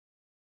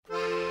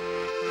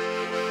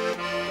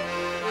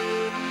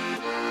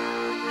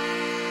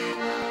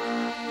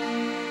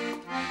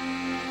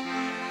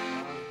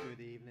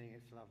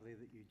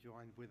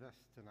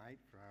tonight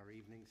for our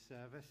evening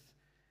service.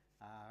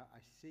 I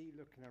see,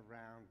 looking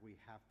around, we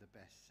have the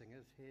best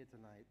singers here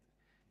tonight,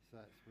 so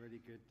that's really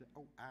good.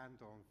 Oh,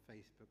 and on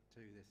Facebook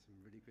too, there's some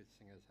really good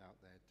singers out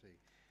there too.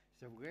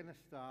 So we're going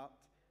to start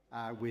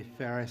with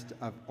Fairest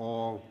of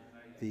All,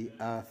 the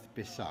Earth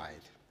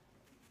Beside.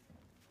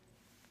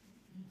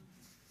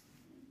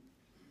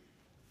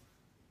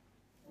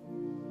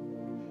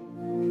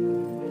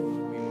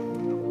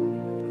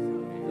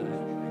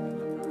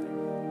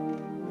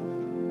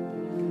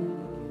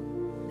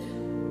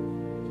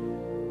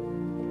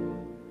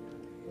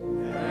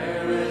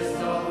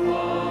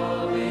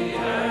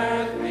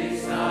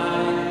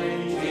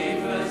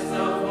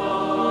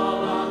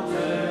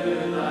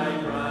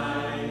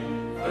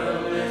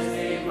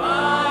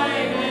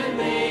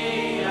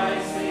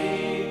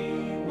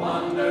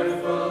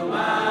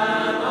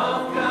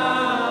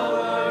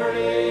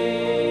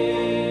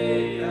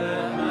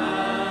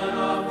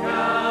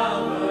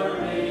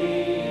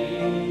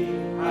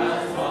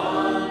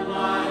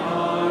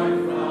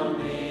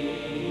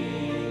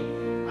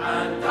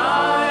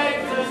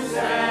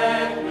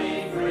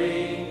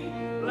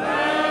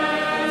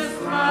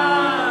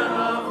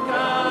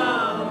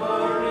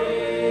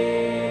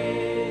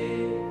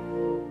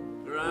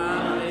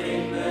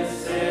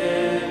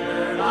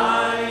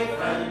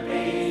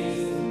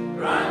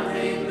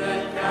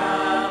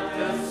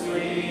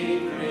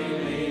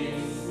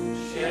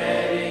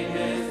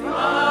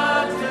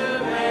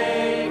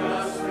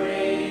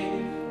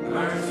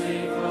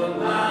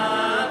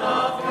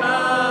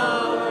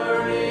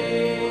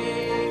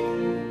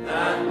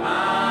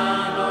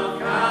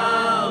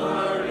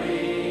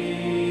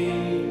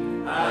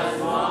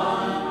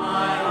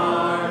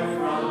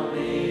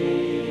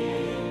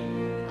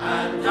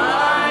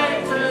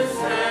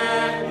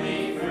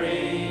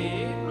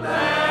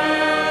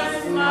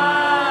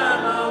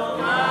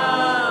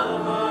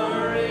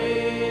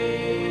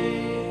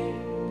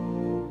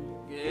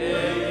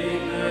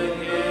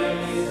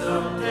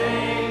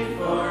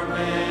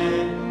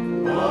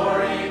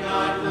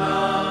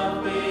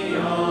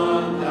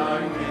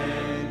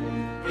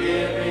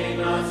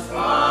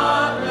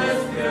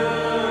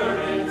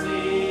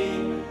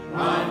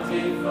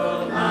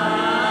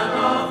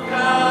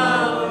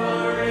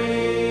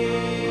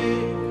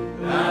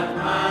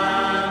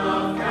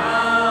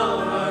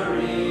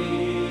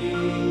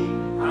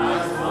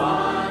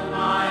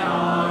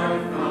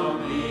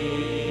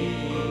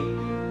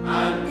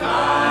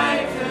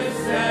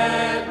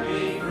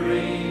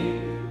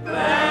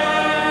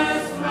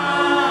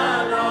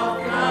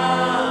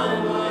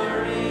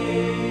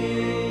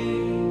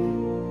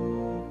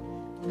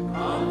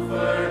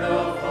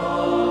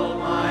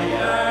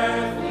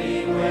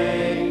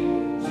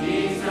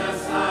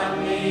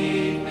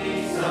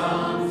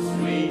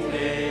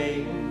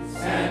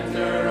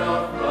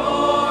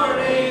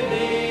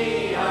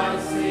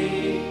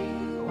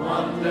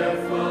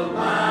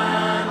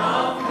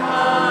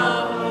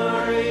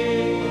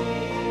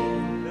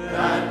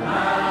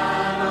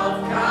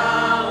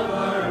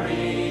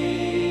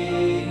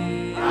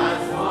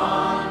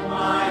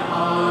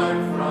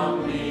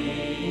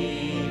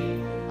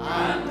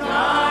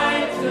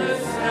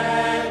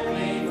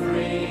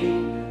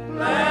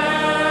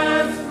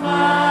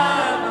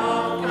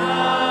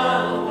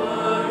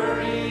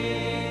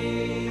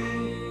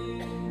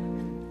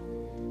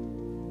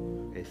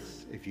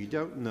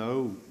 Don't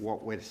know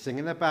what we're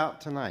singing about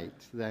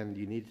tonight, then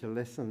you need to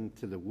listen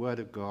to the Word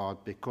of God,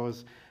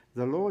 because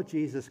the Lord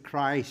Jesus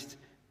Christ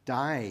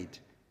died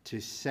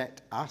to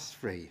set us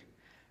free.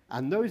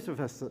 And those of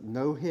us that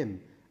know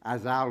him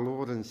as our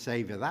Lord and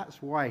Savior, that's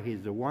why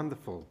he's a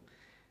wonderful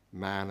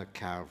man of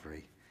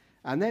Calvary.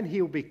 And then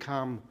he'll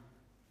become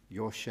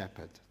your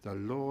shepherd. The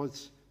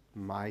Lord's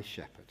my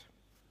shepherd.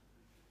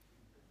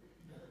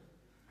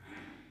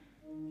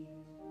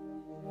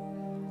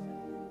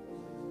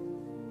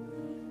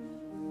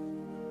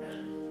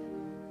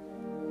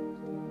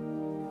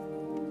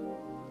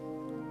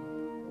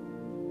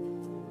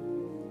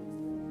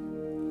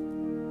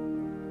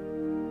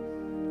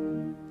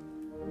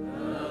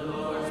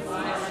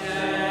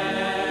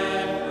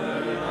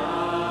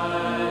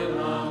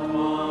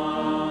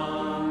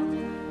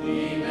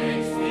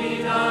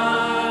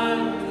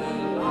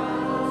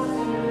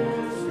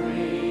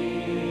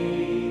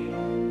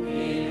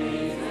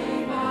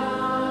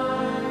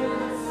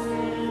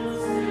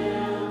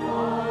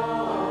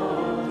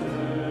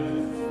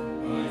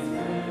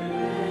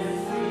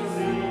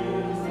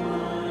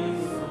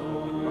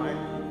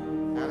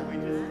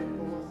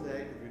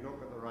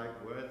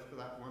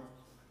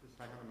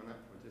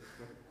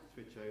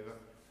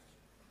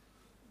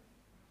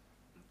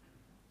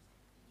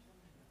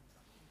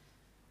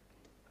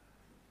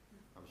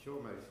 I'm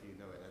sure most of you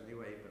know it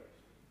anyway, but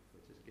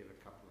we'll just give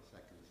a couple of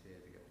seconds here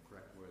to get the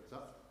correct words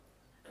up.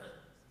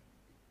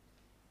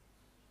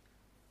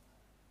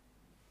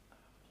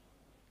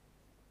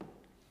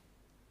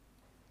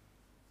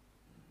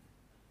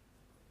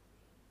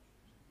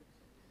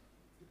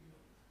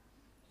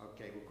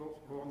 Okay, we'll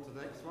go on to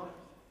the next one.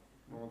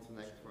 Go on to the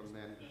next one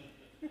then.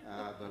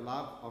 The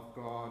love of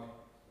God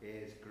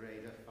is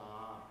greater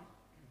far.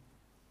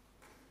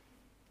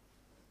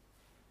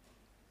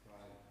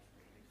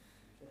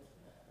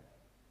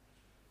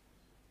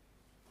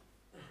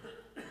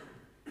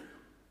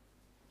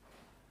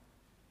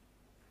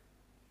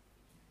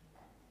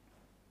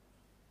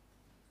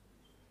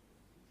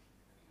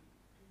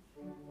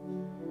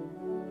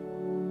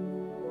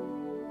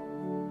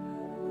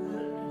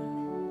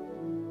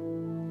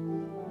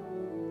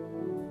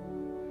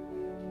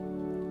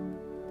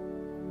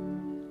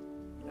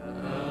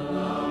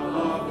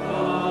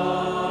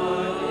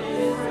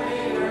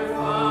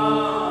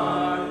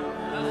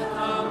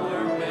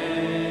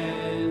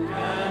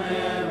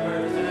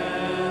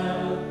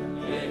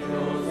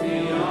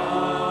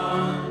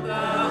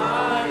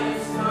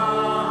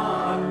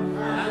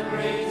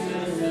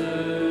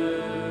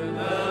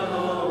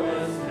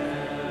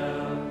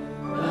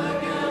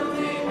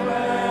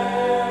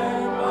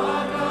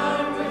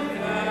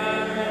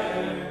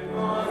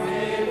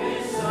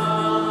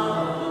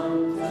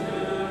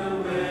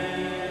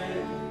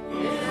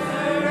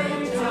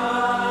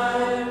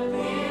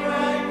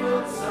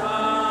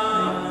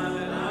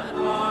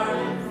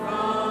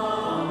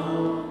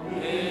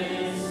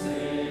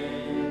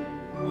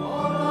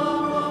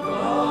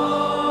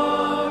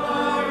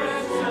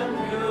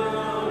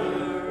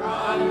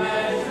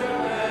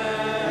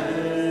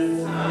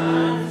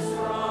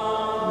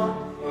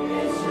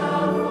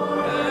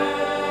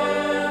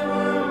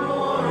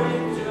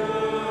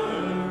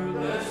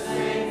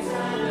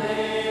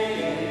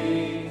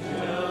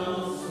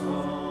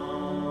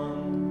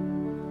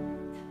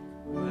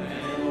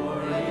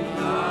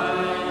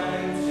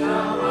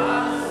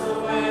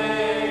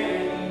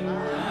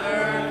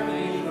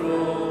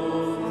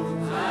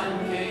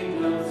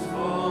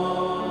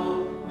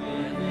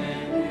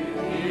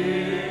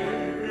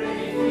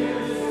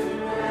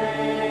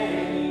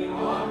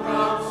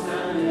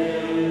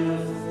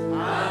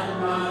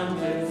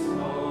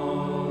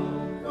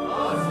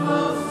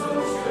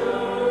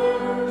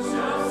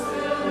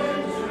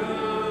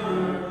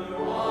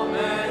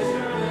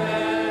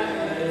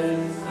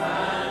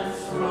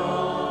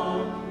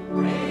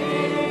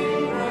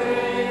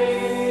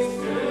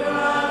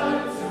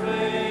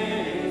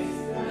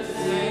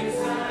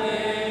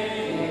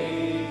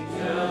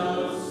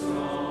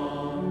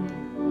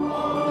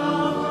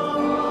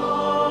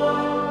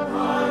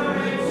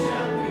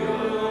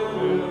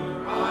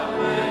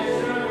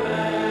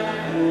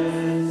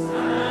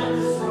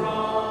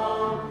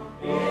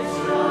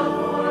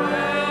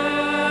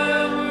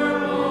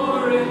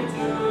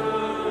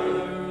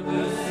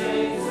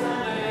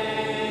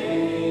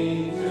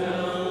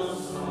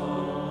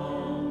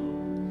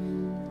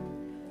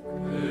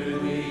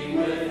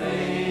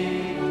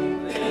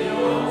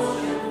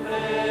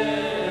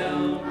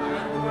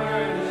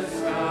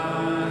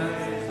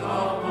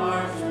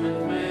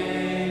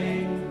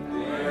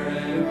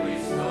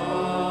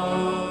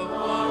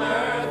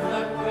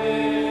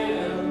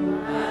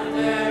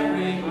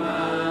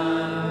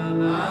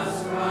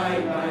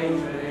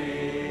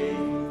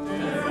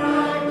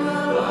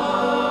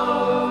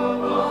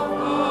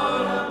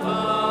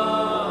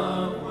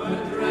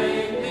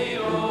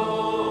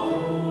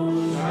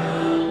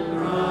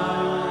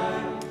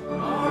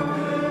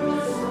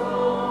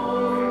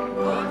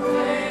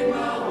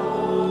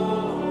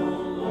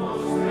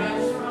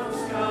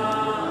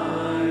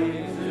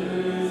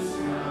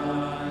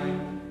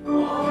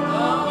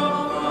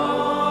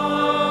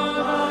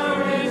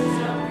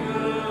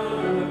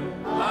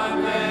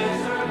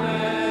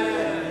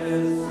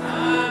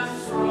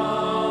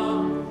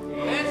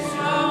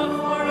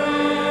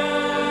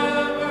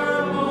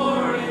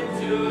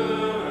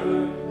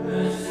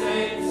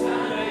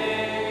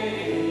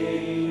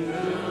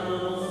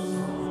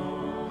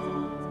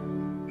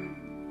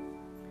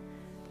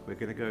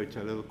 Going to go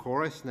to a little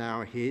chorus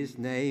now. His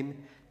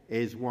name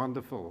is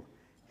wonderful.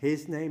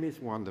 His name is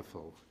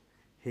wonderful.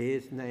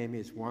 His name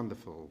is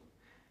wonderful.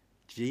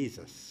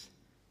 Jesus,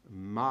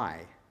 my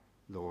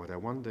Lord. I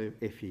wonder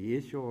if he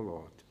is your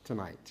Lord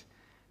tonight.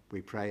 We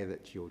pray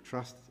that you'll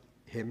trust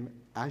him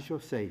as your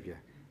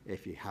Saviour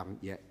if you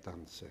haven't yet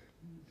done so.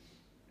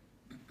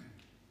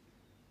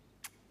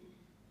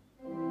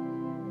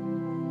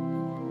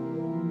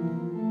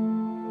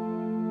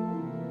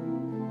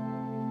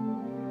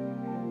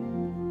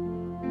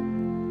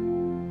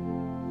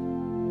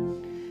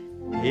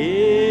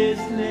 His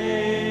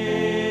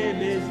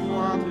name is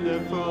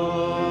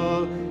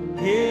wonderful.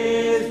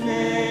 His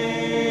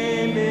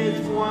name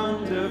is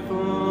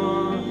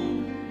wonderful.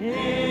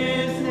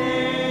 His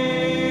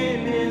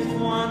name is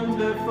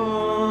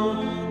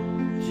wonderful.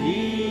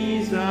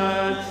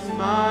 Jesus,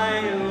 my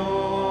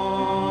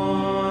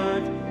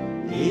Lord.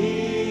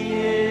 He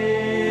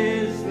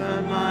is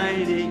the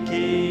mighty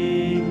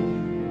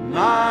King,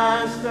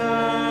 Master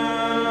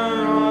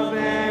of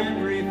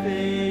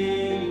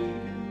everything.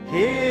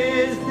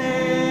 His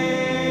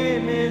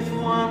name is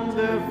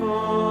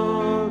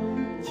wonderful,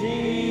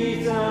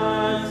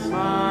 Jesus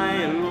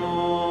my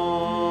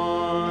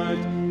Lord.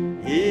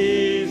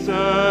 He's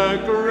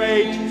a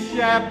great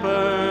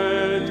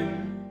shepherd,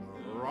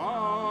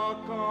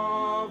 rock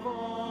of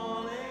all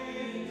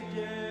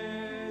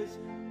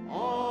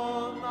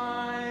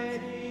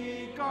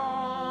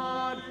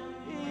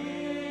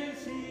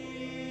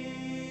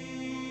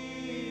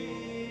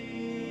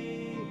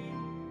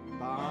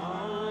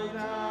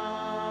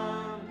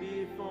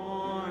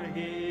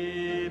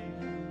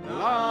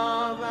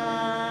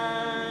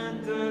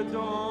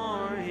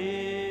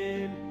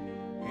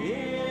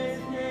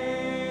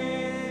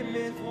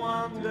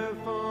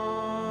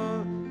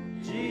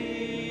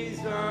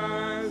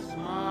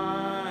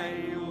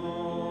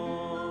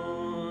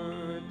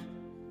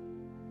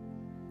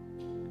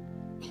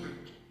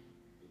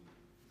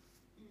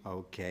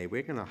Okay,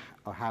 we're going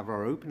to have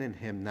our opening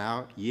hymn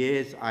now.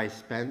 Years I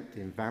spent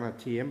in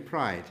vanity and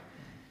pride,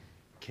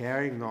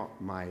 caring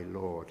not my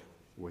Lord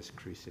was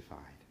crucified.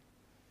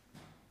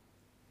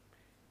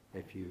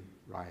 If you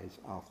rise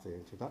after the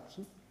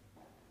introduction.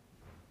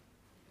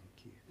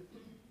 Thank you.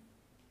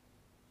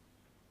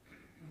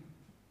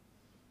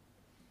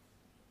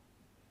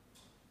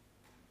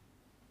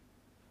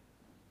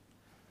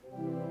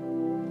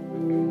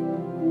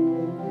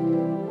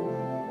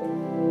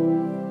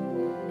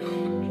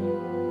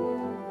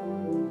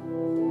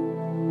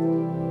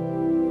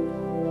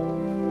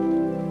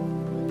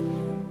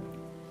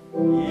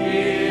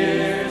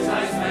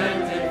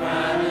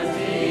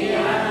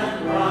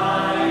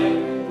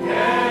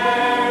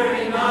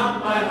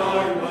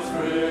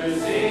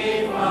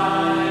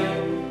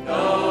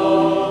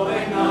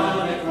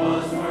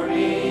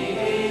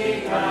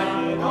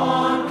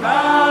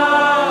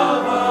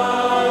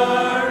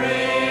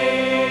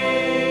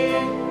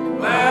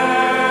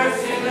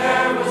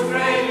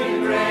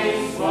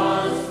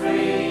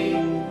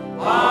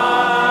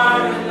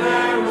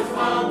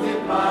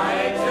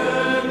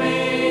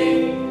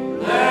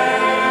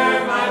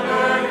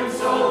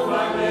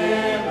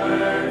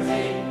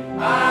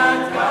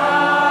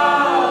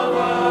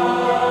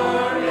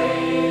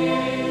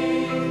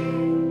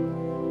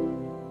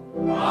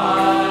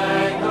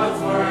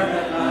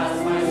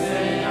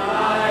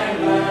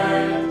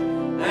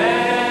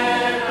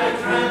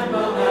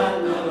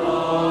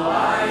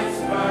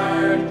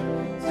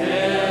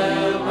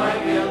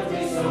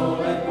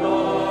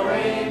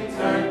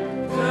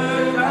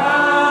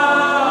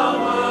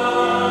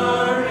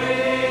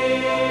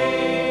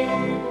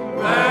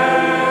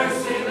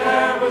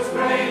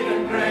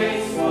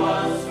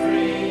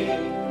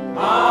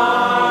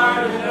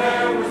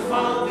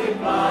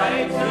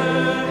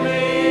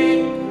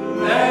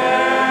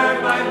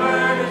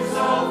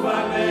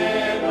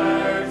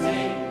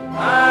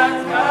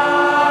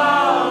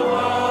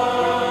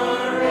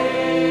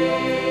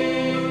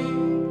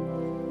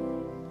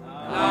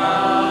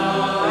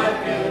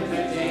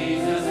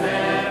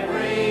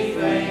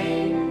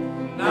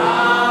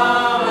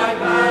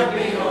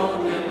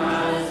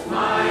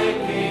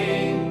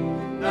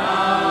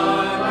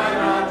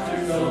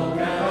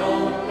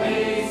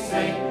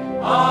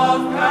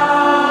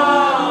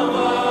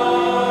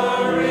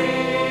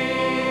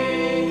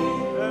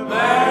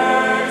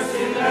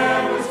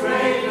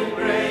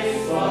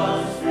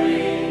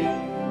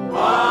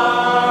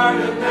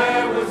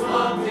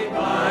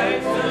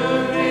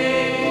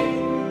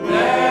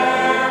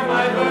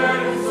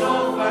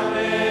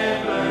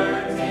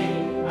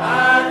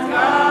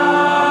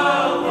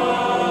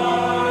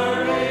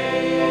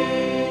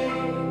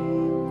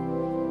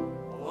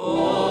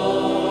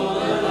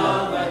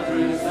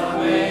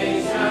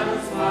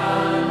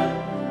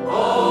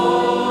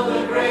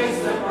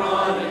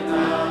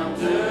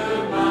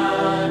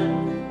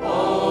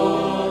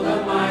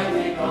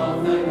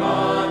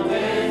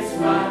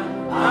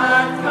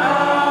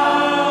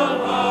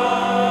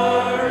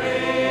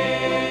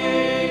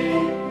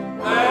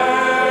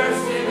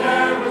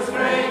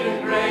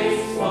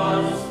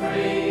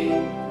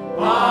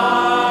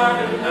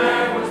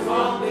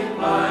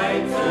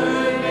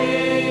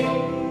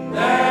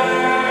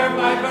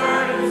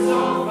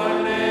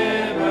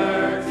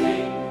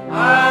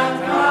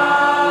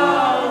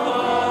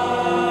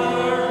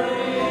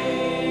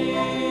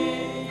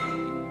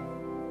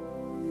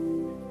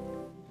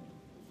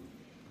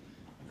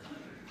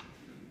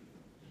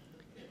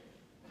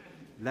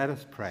 Let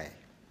us pray.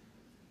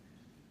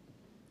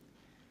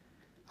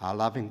 Our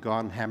loving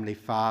God and Heavenly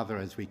Father,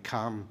 as we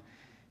come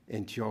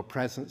into your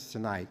presence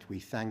tonight, we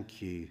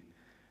thank you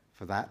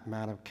for that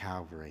man of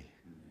Calvary.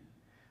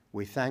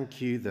 We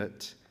thank you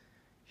that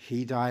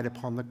he died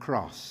upon the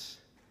cross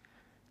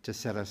to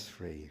set us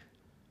free.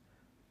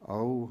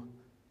 Oh,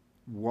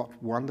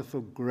 what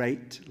wonderful,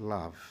 great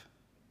love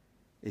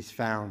is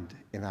found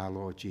in our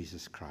Lord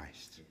Jesus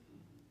Christ.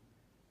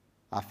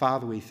 Our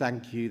Father, we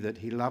thank you that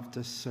he loved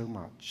us so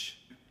much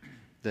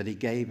that he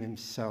gave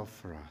himself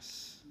for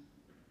us.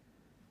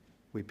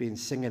 We've been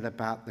singing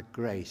about the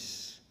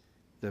grace,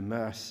 the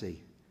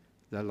mercy,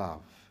 the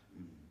love.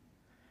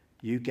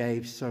 You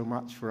gave so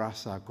much for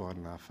us, our God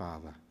and our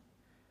Father,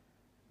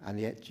 and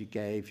yet you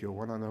gave your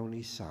one and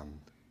only Son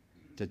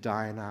to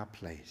die in our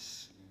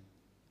place.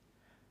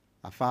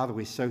 Our Father,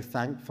 we're so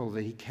thankful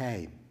that he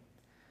came.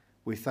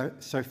 We're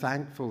so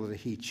thankful that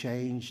he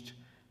changed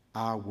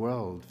our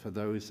world for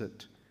those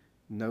that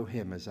know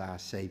him as our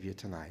Savior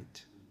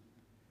tonight.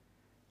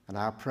 And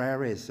our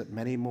prayer is that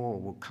many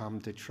more will come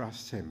to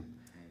trust him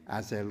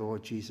as their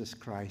Lord Jesus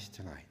Christ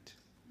tonight.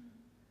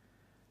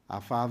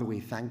 Our Father, we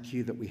thank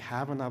you that we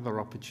have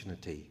another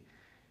opportunity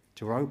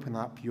to open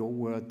up your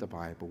word, the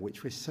Bible,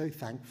 which we're so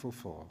thankful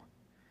for,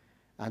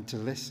 and to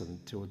listen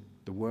to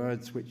the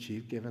words which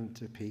you've given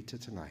to Peter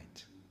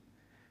tonight.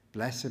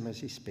 Bless him as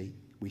he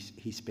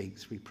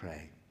speaks, we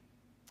pray.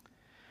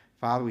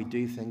 Father, we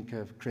do think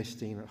of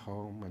Christine at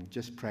home and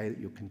just pray that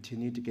you'll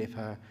continue to give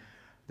her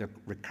the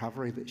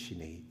recovery that she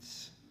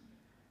needs.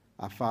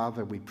 Our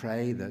Father, we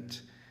pray that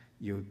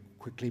you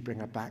quickly bring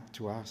her back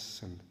to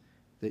us and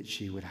that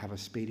she would have a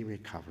speedy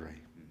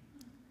recovery.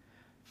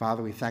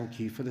 Father, we thank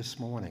you for this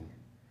morning.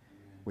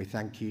 We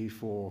thank you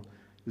for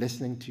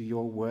listening to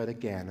your word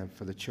again and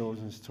for the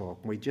children's talk.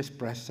 And we just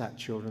bless that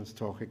children's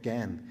talk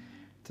again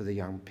to the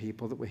young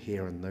people that were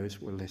here and those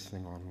who were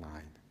listening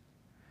online.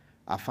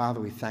 Our Father,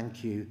 we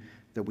thank you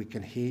that we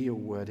can hear your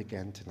word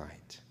again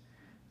tonight.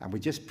 And we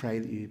just pray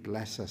that you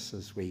bless us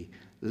as we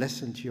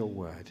listen to your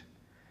word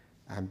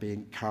and be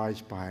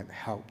encouraged by it,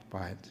 helped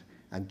by it,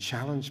 and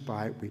challenged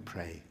by it, we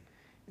pray.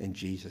 In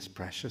Jesus'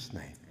 precious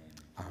name.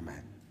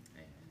 Amen.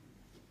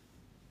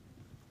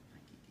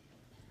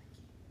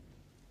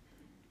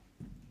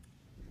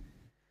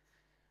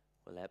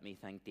 Well, let me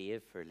thank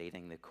Dave for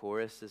leading the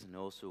choruses and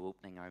also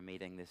opening our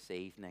meeting this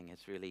evening.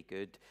 It's really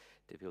good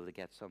to be able to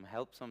get some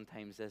help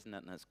sometimes, isn't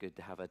it? And it's good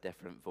to have a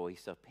different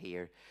voice up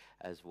here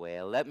as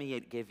well. Let me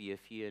give you a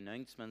few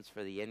announcements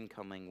for the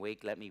incoming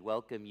week. Let me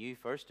welcome you,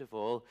 first of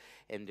all,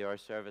 into our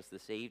service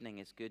this evening.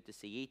 It's good to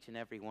see each and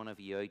every one of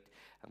you out,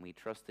 and we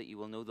trust that you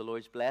will know the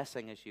Lord's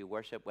blessing as you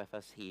worship with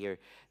us here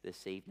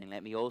this evening.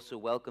 Let me also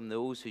welcome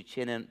those who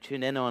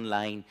tune in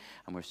online,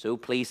 and we're so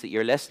pleased that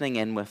you're listening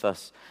in with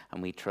us,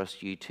 and we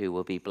trust you too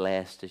will be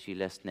blessed as you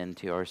listen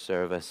into our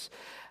service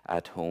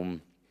at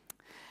home.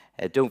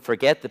 Don't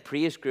forget, the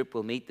praise group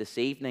will meet this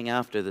evening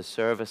after the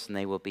service, and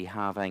they will be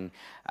having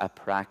a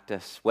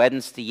practice.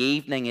 Wednesday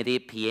evening at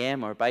 8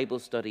 p.m, our Bible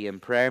study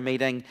and prayer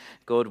meeting.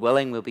 God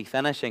willing, we'll be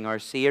finishing our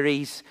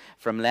series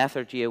From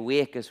Lethargy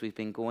Awake as we've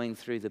been going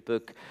through the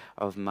book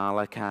of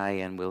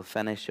Malachi, and we'll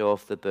finish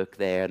off the book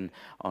there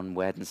on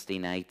Wednesday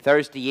night.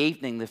 Thursday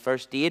evening, the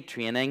first aid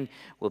training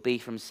will be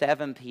from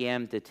 7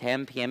 p.m. to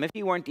 10 p.m. If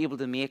you weren't able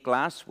to make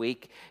last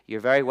week, you're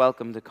very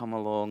welcome to come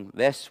along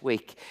this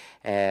week,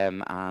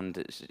 and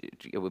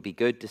it would be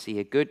good to see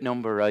a good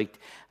number out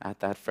at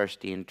that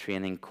first aid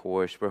training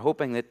course. We're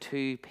hoping that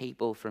 2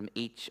 people from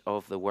each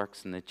of the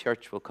works in the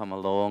church will come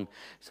along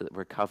so that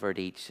we're covered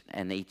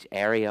in each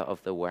area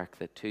of the work,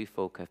 that 2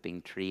 folk have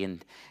been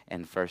trained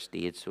in first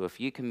aid. So if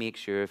you can make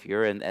sure, if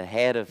you're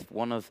ahead of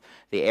one of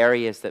the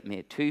areas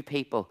that 2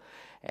 people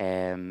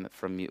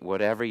from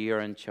whatever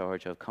you're in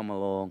charge of come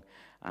along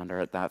and are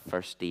at that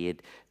first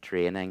aid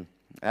training.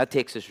 That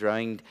takes us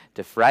round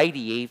to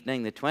Friday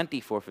evening, the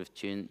 24th of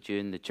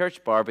June. The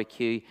church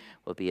barbecue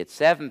will be at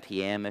 7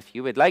 p.m. If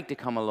you would like to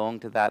come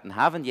along to that and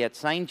haven't yet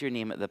signed your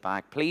name at the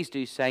back, please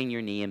do sign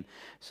your name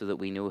so that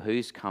we know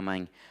who's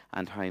coming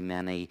and how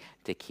many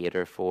to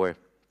cater for.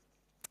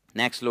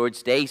 Next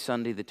Lord's Day,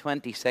 Sunday the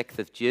 26th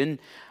of June,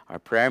 our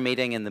prayer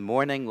meeting in the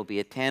morning will be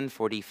at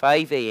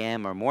 10:45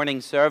 a.m. Our morning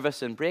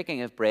service and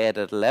breaking of bread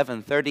at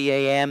 11:30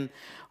 a.m.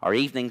 Our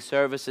evening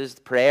services,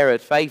 prayer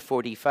at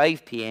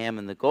 5:45 p.m.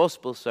 and the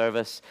gospel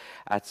service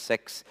at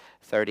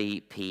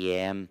 6:30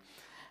 p.m.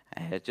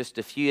 Just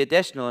a few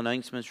additional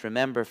announcements.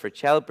 Remember, for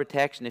child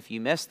protection, if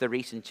you missed the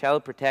recent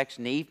child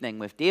protection evening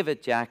with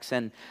David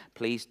Jackson,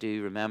 please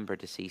do remember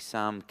to see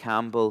Sam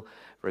Campbell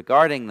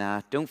regarding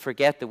that. Don't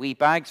forget the wee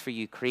bags for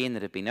Ukraine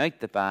that have been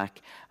out the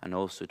back, and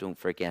also don't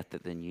forget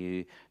that the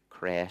new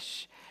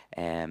creche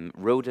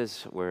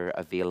rotas were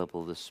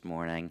available this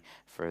morning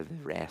for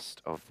the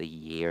rest of the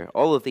year.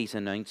 All of these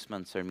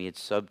announcements are made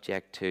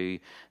subject to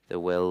the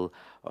will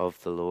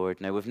of the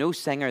Lord. Now, we've no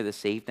singer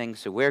this evening,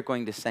 so we're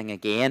going to sing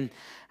again,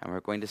 and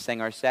we're going to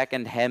sing our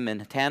second hymn,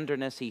 In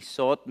Tenderness He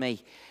Sought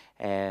Me,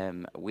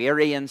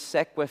 weary and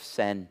sick with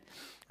sin,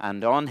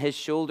 and on his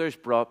shoulders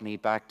brought me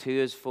back to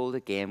his fold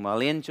again,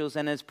 while angels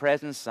in his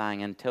presence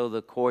sang until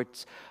the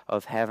courts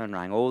of heaven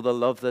rang. Oh, the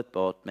love that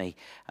bought me.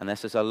 And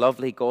this is a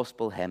lovely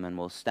gospel hymn, and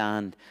we'll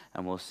stand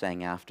and we'll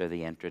sing after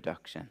the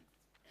introduction.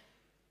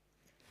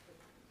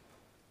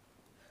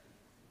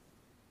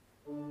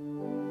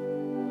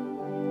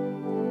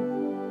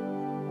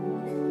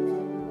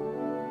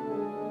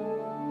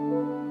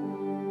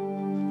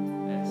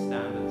 Let's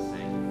stand and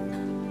sing.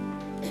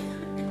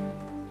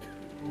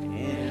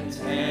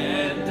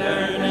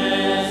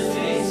 Tenderness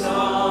he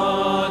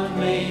sought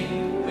me,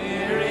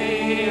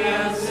 weary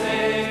and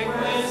sick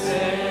with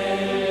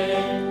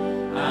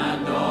sin,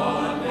 and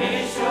on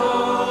his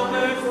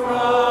shoulders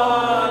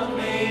brought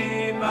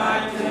me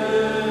back to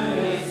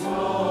his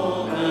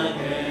fold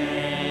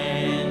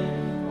again.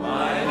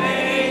 While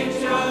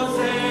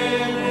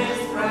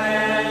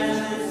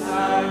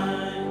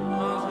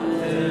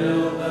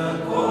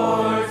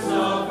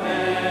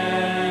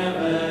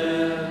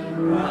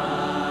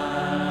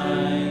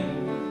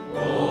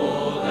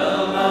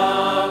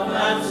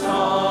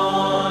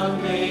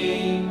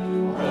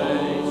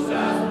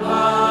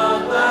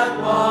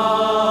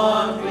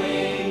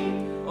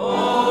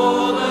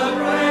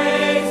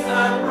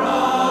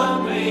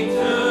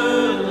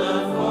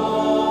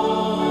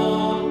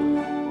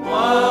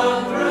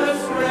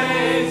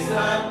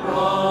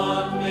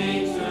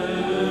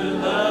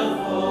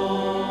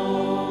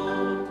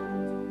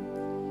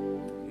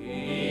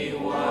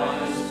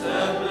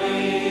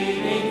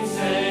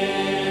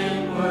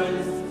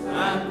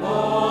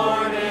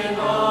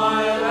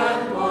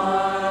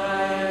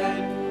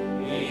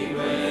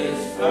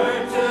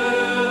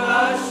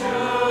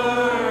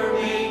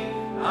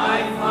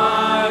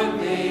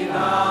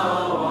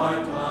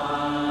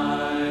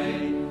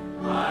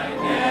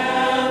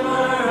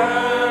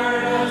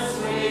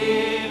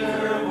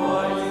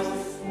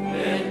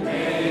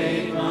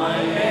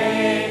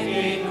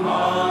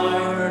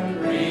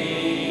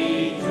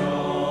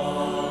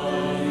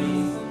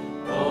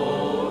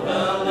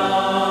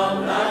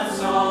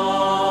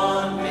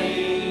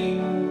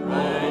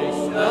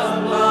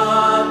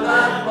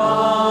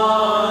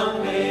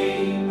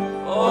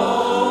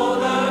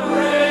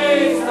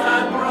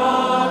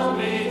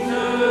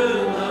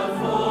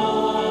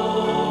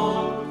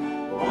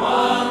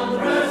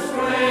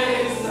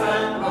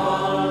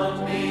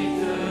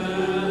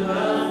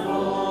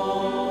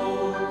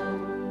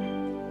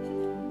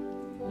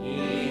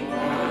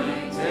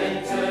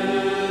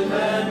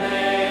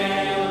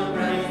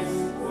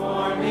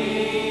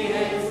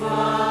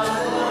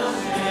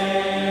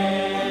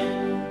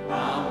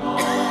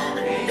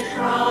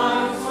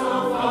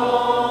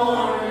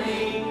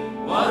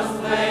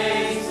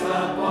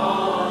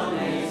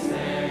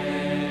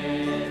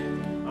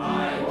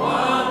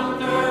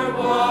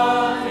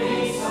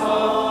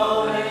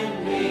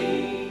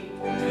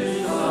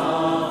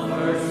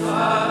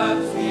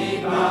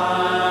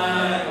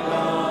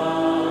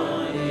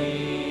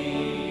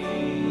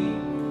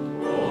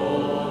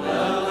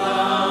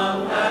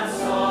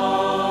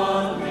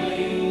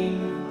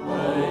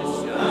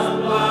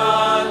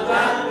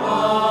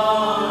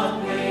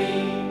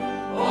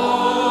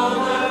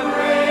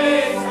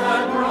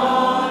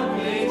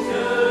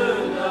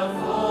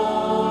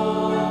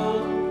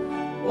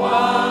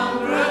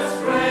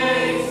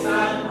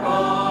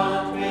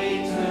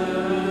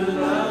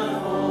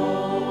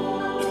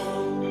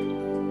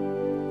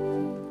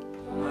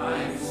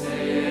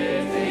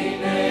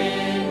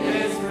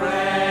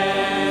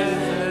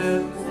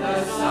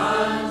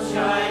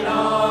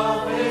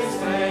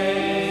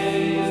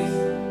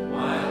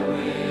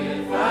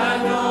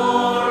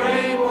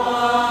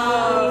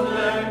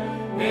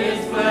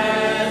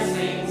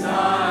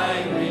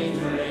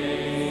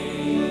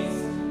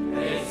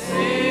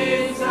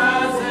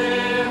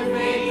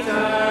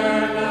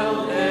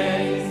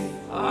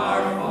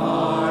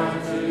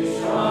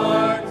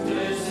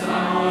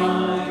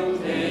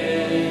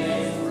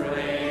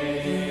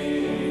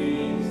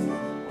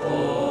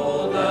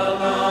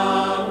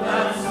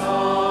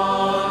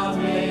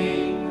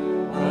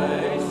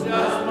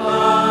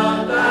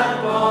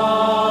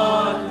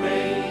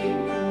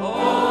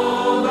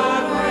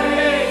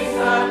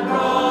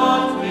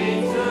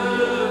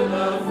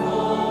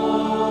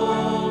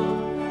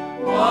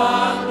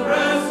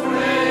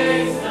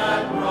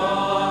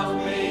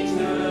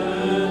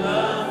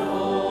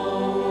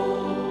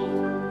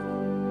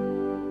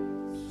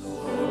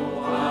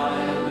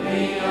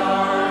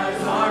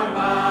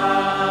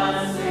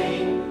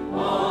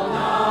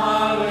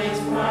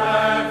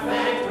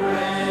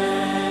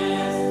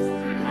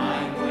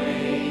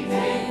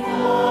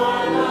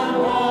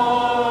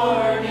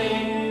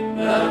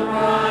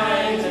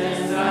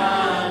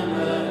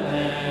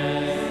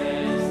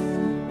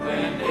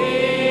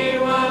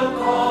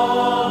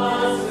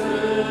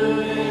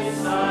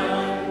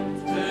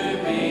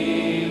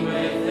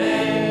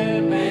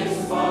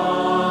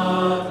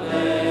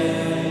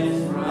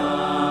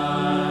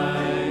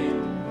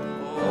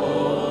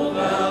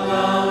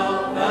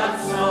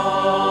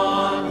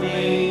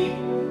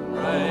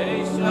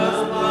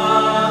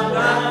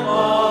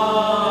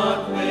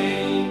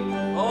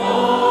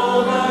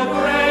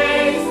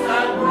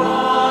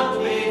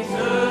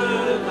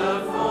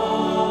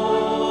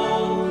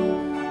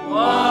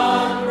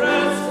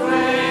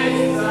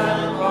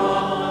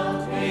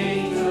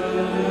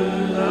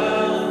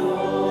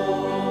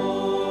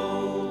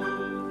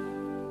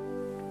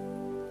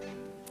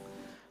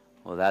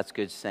That's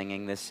good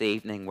singing this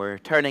evening. We're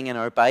turning in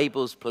our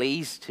Bibles,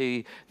 please,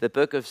 to the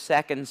book of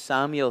 2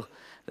 Samuel.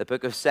 The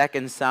book of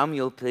 2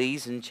 Samuel,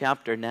 please, in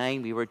chapter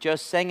 9. We were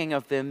just singing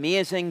of the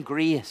amazing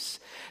grace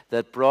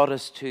that brought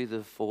us to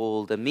the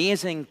fold.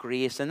 Amazing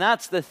grace. And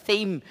that's the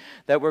theme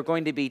that we're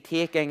going to be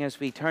taking as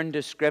we turn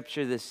to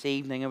Scripture this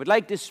evening. I would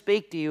like to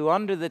speak to you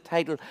under the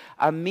title,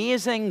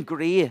 Amazing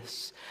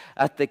Grace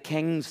at the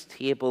King's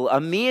Table.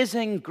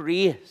 Amazing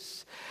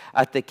Grace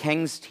at the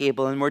King's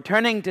Table. And we're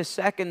turning to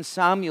 2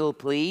 Samuel,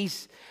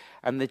 please,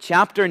 and the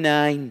chapter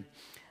 9.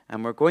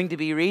 And we're going to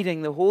be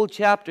reading the whole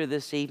chapter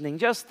this evening,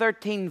 just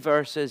 13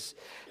 verses,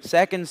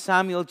 2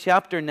 Samuel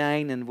chapter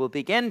 9, and we'll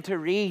begin to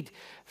read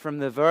from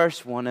the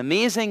verse 1,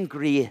 Amazing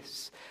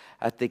Grace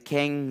at the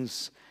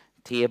King's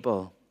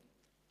Table.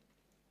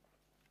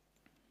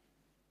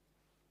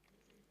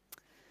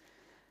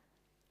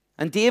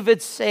 And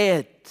David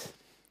said,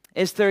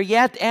 Is there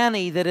yet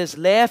any that is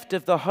left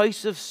of the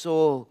house of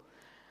Saul,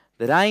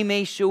 that I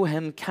may show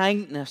him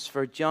kindness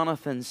for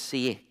Jonathan's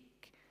sake?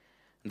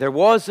 There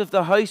was of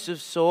the house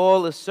of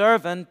Saul a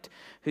servant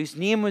whose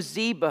name was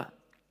Ziba.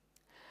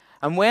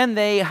 And when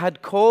they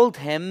had called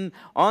him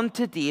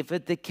unto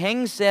David, the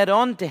king said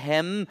unto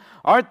him,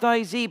 Art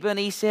thou Ziba? And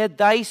he said,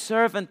 Thy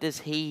servant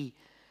is he.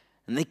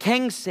 And the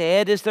king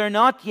said, Is there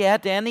not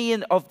yet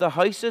any of the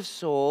house of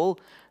Saul,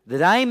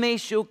 that I may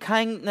show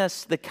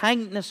kindness, the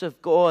kindness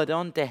of God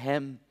unto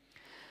him?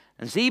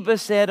 And Ziba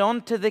said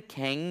unto the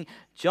king,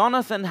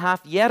 Jonathan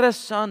hath yet a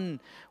son,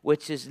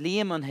 which is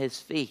lame on his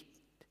feet.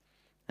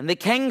 And the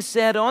king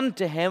said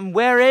unto him,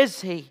 Where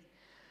is he?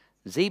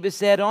 Ziba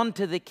said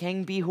unto the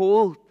king,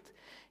 Behold,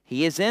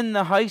 he is in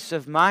the house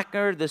of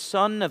Machir, the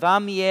son of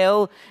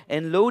Ammiel,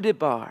 in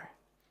Lodebar.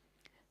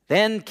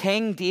 Then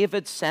King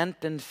David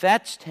sent and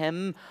fetched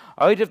him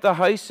out of the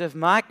house of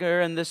Machir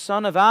and the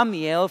son of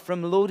Ammiel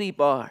from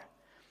Lodebar.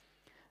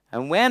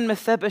 And when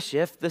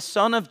Mephibosheth, the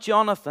son of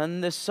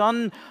Jonathan, the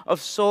son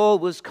of Saul,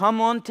 was come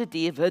unto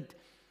David,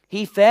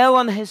 he fell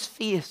on his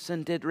face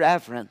and did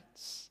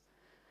reverence.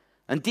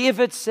 And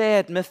David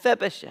said,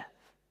 Mephibosheth.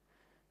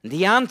 And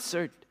he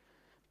answered,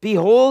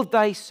 Behold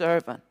thy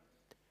servant.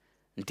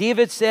 And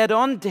David said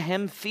unto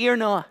him, Fear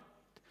not,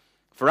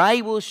 for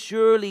I will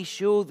surely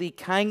show thee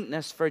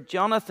kindness for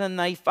Jonathan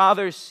thy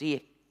father's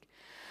sake,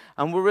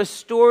 and will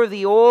restore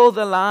thee all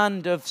the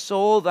land of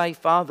Saul thy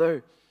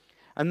father,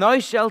 and thou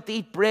shalt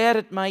eat bread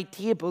at my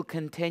table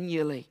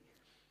continually.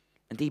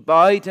 And he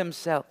bowed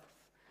himself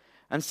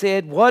and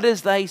said, What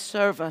is thy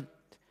servant,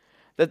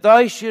 that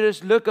thou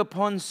shouldest look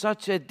upon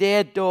such a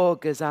dead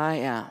dog as I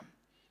am?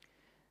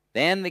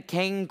 Then the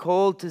king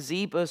called to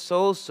Ziba,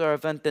 Saul's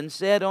servant, and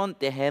said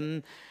unto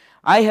him,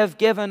 I have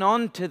given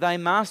unto thy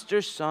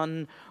master's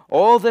son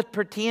all that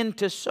pertained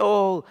to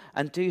Saul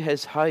and to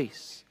his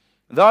house.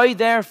 Thou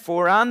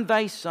therefore and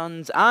thy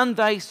sons and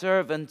thy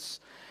servants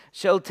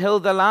shall till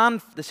the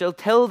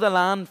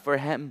land for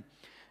him.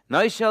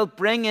 Thou shalt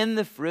bring in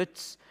the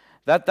fruits,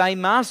 that thy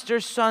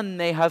master's son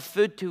may have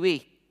food to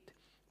eat.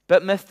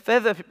 But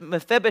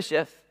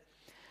Mephibosheth,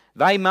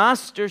 thy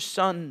master's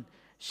son,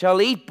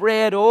 shall eat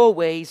bread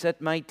always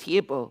at my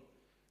table.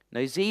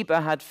 Now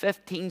Ziba had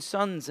 15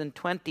 sons and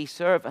 20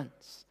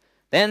 servants.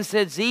 Then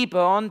said Ziba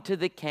unto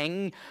the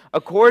king,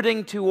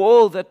 According to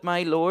all that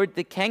my lord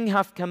the king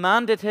hath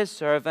commanded his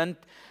servant,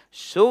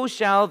 so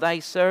shall thy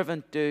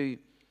servant do.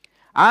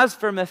 As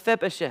for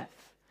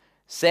Mephibosheth,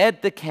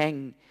 said the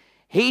king,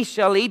 he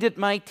shall eat at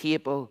my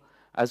table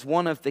as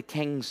one of the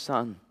king's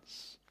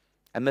sons.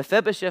 And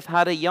Mephibosheth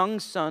had a young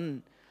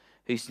son,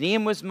 whose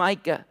name was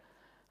Micah,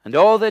 and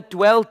all that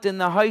dwelt in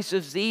the house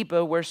of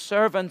Ziba were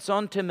servants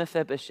unto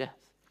Mephibosheth.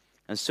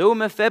 And so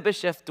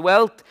Mephibosheth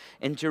dwelt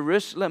in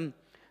Jerusalem,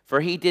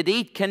 for he did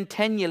eat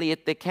continually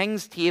at the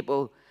king's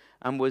table,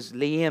 and was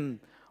lame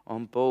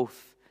on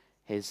both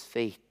his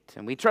feet.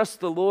 And we trust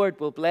the Lord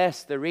will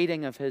bless the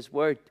reading of his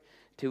word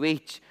to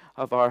each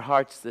of our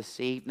hearts this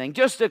evening.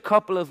 Just a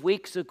couple of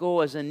weeks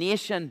ago, as a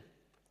nation,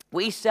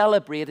 we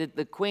celebrated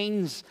the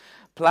Queen's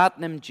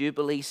Platinum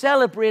Jubilee,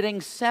 celebrating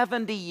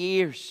 70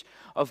 years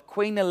of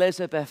Queen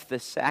Elizabeth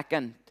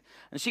II.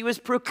 And she was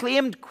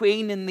proclaimed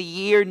Queen in the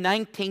year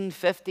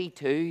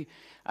 1952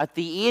 at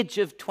the age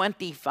of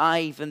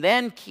 25. And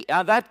then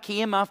that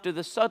came after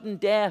the sudden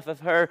death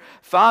of her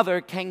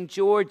father, King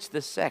George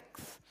VI.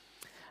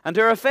 And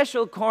her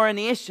official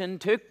coronation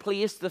took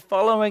place the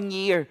following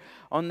year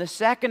on the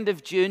 2nd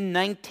of June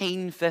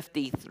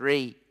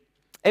 1953.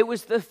 It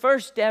was the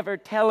first ever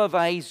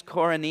televised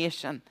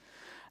coronation,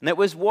 and it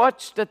was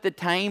watched at the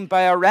time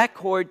by a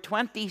record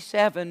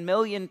 27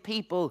 million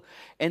people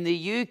in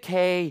the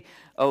UK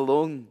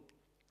alone.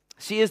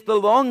 She is the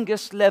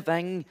longest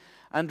living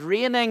and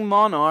reigning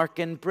monarch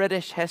in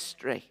British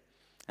history.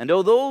 And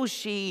although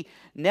she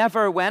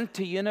never went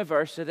to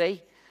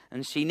university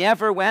and she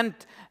never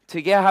went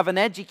to have an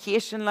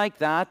education like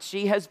that,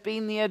 she has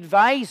been the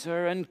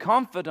advisor and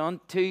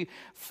confidant to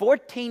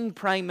 14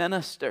 prime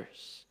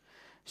ministers.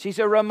 She's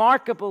a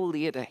remarkable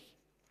lady.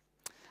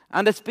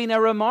 And it's been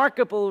a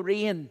remarkable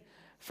reign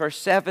for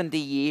 70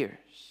 years.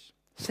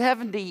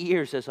 70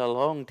 years is a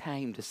long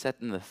time to sit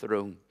on the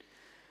throne.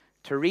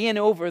 to reign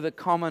over the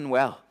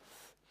Commonwealth.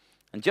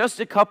 And just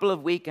a couple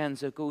of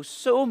weekends ago,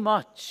 so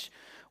much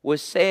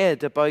was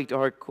said about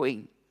our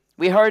Queen.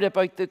 We heard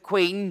about the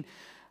Queen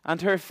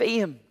and her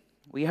fame.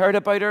 We heard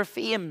about her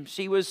fame.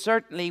 She was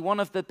certainly one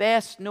of the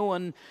best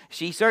known,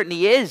 she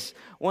certainly is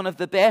one of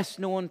the best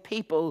known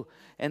people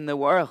in the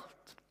world.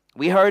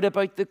 We heard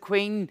about the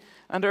Queen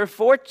and her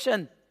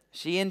fortune.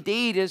 She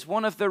indeed is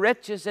one of the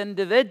richest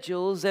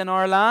individuals in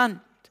our land.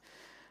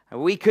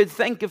 We could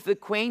think of the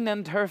Queen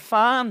and her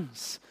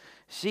fans.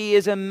 She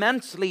is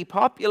immensely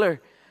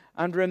popular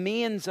and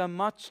remains a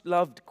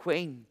much-loved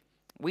Queen.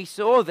 We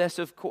saw this,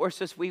 of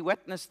course, as we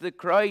witnessed the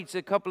crowds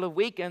a couple of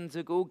weekends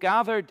ago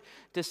gathered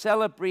to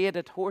celebrate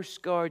at Horse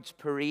Guards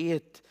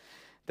Parade.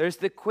 There's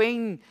the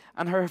Queen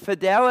and her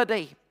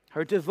fidelity,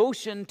 her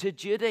devotion to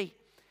duty.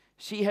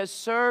 She has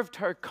served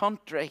her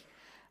country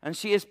and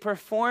she has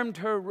performed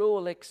her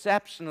role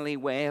exceptionally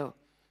well.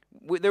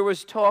 There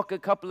was talk a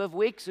couple of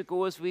weeks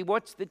ago as we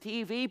watched the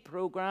TV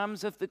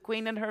programs of the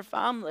Queen and her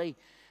family,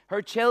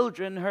 her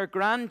children, her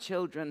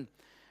grandchildren.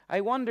 I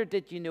wondered,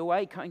 did you know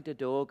I count a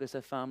dog as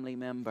a family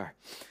member?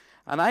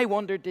 And I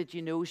wondered, did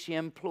you know she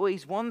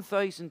employs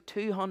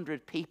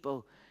 1,200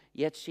 people,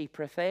 yet she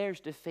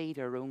prefers to feed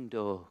her own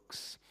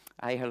dogs.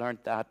 I learned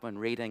that when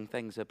reading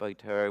things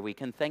about her. We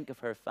can think of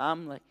her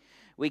family.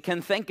 We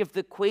can think of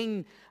the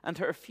Queen and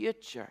her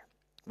future.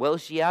 Will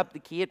she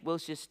abdicate? Will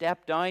she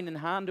step down and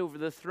hand over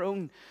the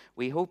throne?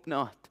 We hope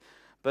not.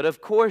 But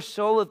of course,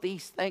 all of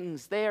these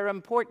things, they are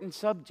important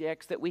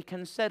subjects that we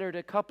considered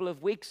a couple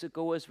of weeks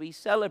ago as we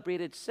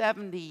celebrated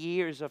 70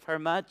 years of Her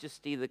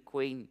Majesty the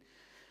Queen.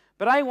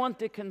 But I want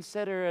to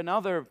consider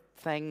another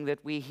thing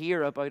that we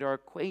hear about our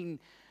Queen,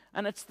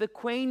 and it's the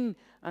Queen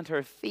and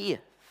her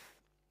faith.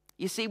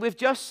 You see, we've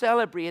just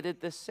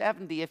celebrated the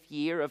 70th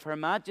year of Her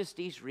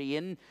Majesty's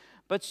reign,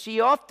 but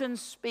she often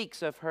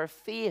speaks of her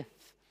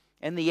faith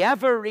in the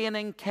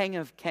ever-reigning King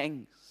of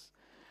Kings.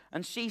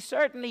 And she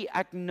certainly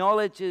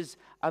acknowledges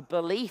a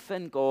belief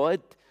in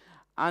God,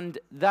 and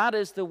that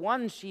is the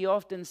one, she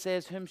often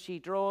says, whom she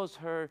draws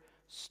her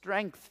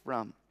strength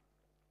from.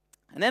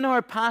 And in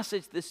our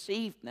passage this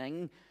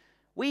evening,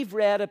 we've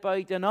read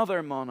about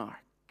another monarch,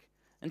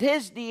 and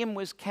his name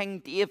was King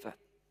David.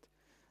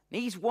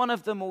 He's one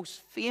of the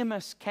most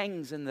famous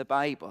kings in the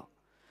Bible.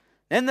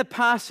 In the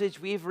passage,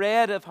 we've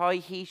read of how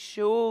he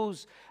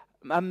shows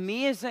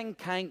amazing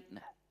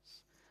kindness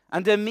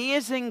and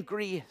amazing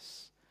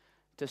grace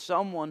to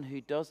someone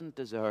who doesn't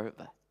deserve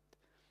it.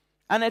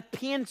 And it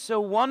paints a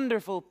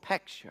wonderful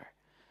picture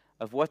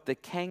of what the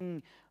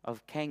King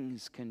of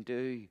Kings can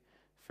do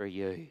for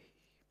you.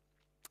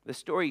 The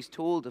story's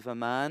told of a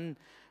man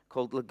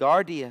called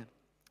LaGuardia,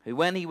 who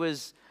when he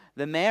was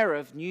the mayor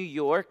of New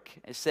York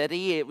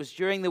City, it was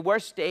during the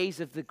worst days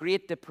of the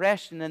Great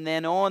Depression and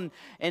then on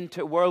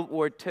into World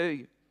War II.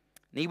 And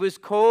he was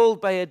called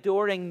by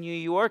adoring New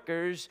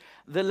Yorkers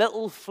the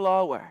Little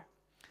Flower,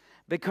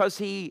 because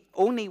he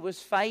only was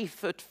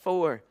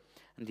 5'4",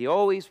 and he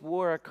always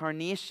wore a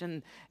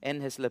carnation in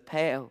his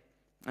lapel.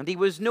 And he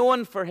was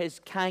known for his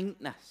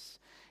kindness.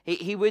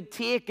 He would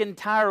take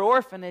entire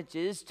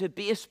orphanages to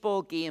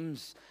baseball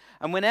games,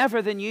 and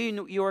whenever the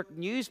New York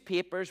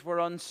newspapers were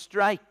on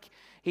strike,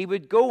 he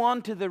would go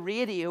onto the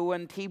radio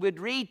and he would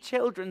read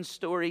children's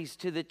stories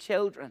to the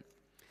children.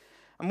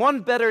 And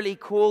one bitterly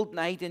cold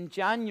night in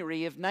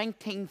January of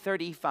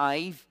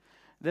 1935,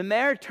 the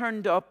mayor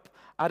turned up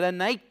at a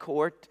night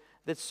court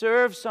that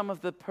served some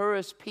of the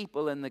poorest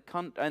people in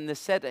the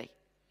city.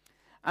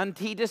 And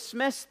he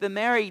dismissed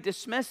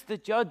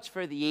the judge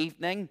for the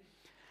evening,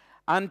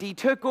 and he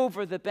took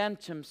over the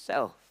bench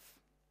himself.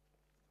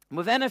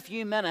 Within a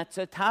few minutes,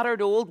 a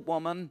tattered old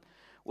woman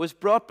was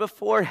brought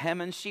before him,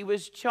 and she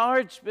was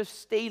charged with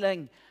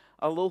stealing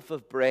a loaf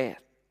of bread.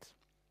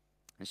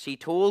 And she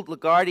told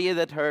LaGuardia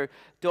that her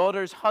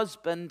daughter's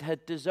husband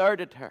had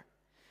deserted her,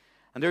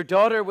 and her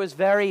daughter was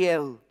very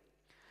ill,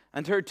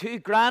 and her 2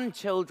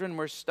 grandchildren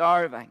were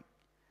starving.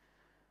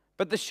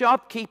 But the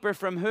shopkeeper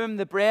from whom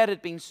the bread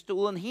had been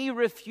stolen, he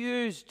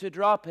refused to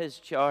drop his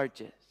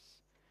charges.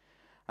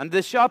 And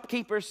the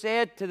shopkeeper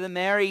said to the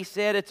mayor, he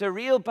said, "It's a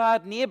real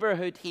bad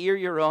neighborhood here,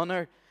 Your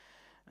Honor,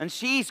 and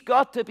she's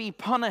got to be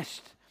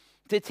punished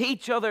to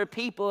teach other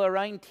people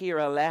around here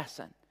a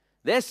lesson.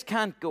 This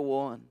can't go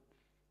on."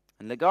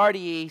 And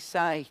LaGuardia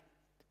sighed.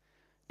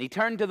 He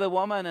turned to the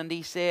woman and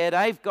he said,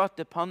 "I've got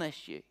to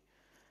punish you.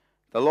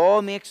 The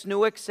law makes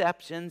no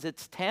exceptions.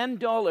 It's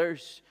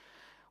 $10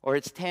 or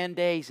it's 10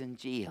 days in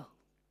jail."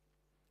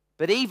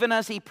 But even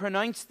as he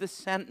pronounced the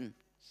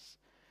sentence,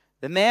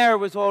 the mayor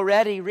was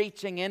already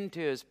reaching into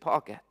his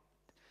pocket,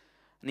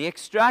 and he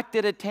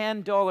extracted a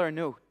 $10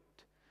 note,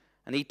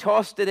 and he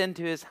tossed it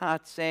into his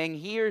hat, saying,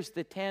 "Here's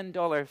the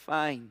 $10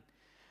 fine,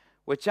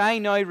 which I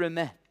now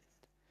remit."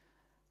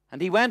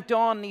 And he went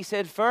on and he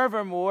said,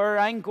 "Furthermore,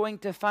 I'm going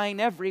to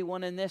fine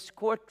everyone in this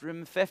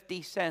courtroom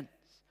 50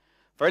 cents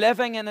for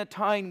living in a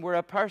town where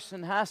a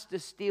person has to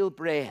steal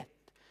bread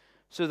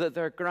so that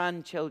their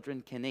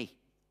grandchildren can eat."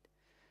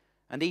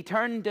 And he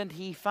turned and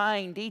he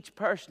fined each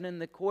person in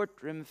the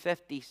courtroom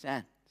 50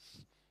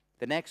 cents.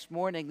 The next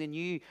morning, the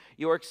New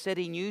York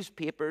City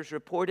newspapers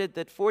reported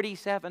that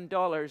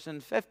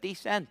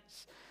 $47.50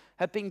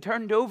 had been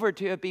turned over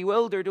to a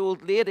bewildered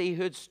old lady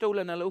who had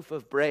stolen a loaf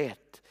of bread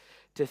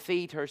to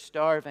feed her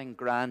starving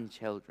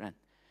grandchildren.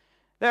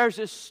 There's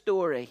a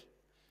story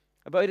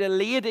about a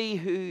lady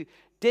who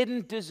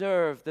didn't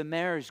deserve the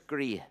mayor's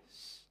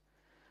grace.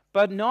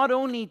 But not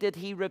only did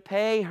he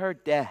repay her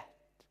debt,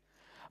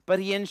 but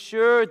he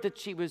ensured that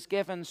she was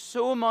given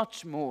so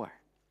much more.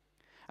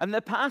 And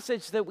the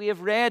passage that we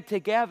have read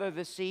together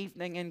this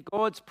evening in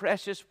God's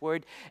precious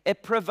word,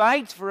 it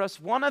provides for us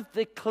one of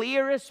the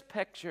clearest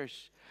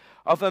pictures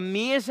of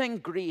amazing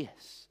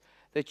grace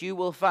that you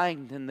will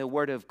find in the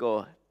Word of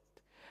God.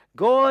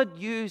 God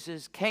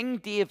uses King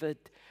David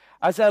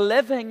as a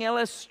living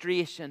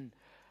illustration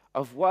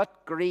of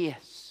what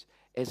grace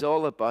is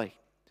all about.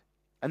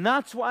 And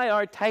that's why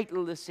our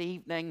title this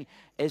evening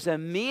is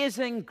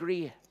Amazing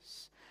Grace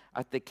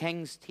at the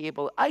King's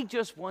Table. I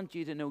just want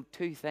you to know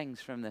two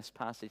things from this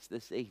passage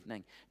this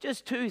evening.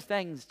 Just two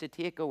things to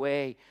take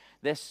away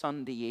this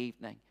Sunday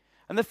evening.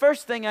 And the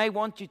first thing I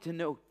want you to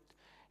note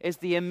is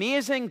the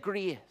amazing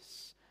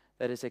grace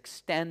that is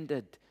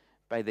extended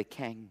by the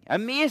King.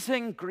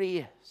 Amazing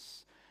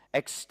grace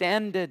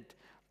extended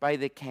by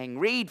the King.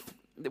 Read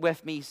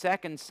with me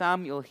 2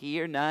 Samuel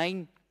here,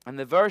 9, and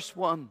the verse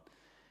 1.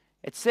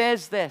 It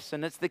says this,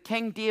 and it's the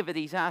King David,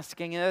 he's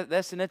asking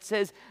this, and it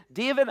says,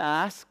 David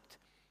asked,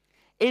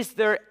 is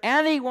there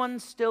anyone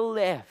still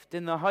left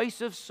in the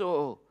house of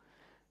Saul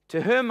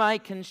to whom I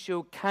can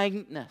show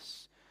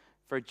kindness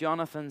for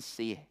Jonathan's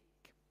sake?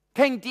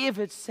 King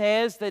David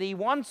says that he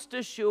wants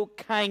to show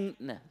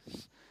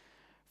kindness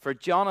for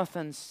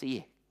Jonathan's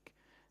sake.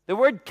 The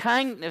word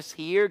kindness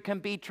here can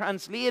be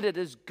translated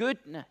as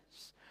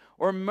goodness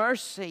or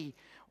mercy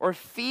or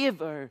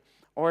favor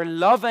or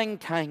loving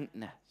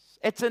kindness.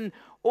 It's an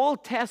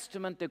Old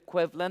Testament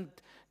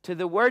equivalent to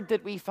the word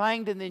that we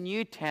find in the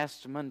New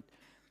Testament,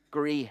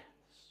 grace.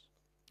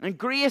 And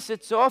grace,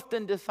 it's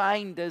often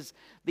defined as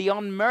the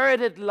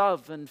unmerited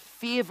love and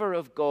favor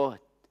of God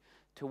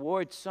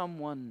towards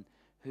someone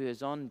who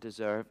is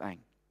undeserving.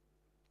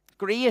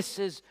 Grace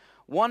is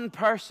one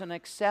person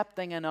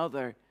accepting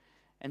another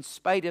in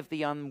spite of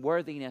the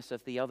unworthiness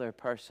of the other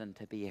person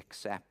to be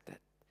accepted.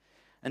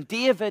 And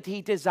David,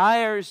 he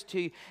desires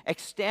to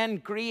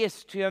extend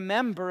grace to a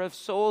member of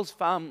Saul's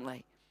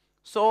family.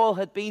 Saul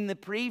had been the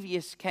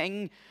previous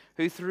king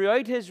who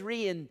throughout his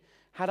reign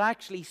had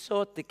actually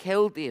sought to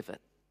kill David.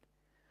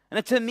 And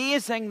it's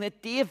amazing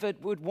that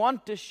David would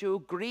want to show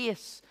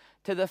grace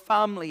to the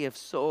family of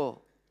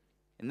Saul.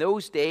 In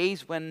those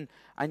days, when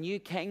a new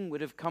king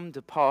would have come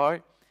to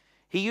power,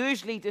 he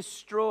usually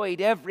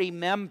destroyed every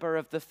member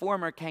of the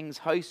former king's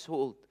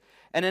household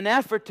in an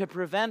effort to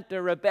prevent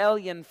a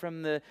rebellion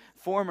from the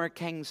former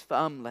king's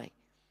family.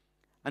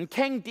 And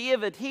King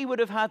David, he would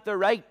have had the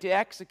right to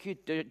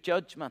execute the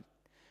judgment.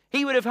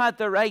 He would have had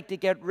the right to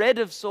get rid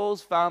of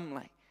Saul's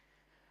family.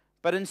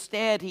 But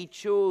instead, he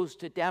chose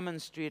to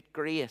demonstrate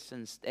grace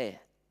instead.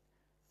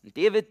 And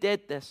David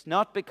did this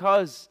not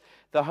because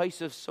the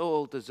house of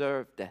Saul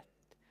deserved it,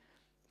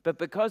 but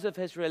because of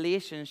his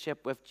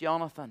relationship with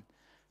Jonathan,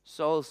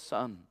 Saul's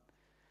son.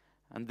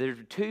 And there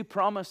are two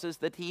promises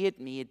that he had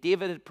made.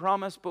 David had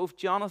promised both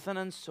Jonathan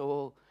and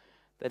Saul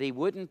that he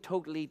wouldn't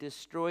totally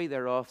destroy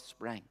their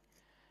offspring.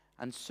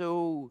 And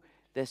so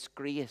this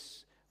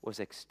grace was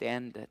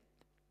extended.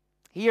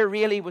 Here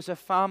really was a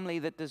family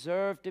that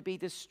deserved to be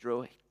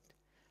destroyed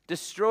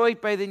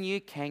by the new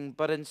king,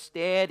 but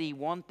instead he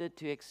wanted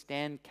to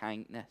extend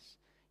kindness.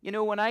 You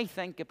know, when I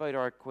think about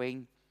our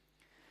Queen,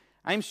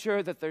 I'm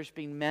sure that there's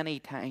been many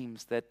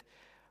times that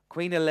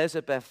Queen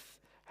Elizabeth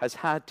has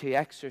had to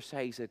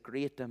exercise a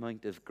great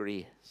amount of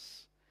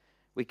grace.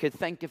 We could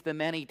think of the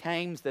many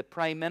times that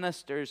prime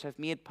ministers have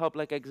made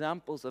public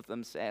examples of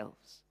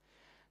themselves.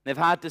 They've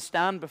had to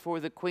stand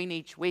before the Queen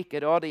each week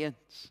at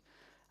audience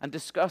and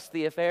discuss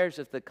the affairs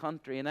of the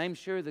country, and I'm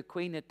sure the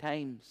Queen at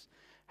times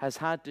has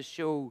had to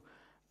show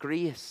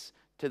grace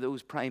to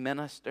those prime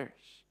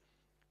ministers.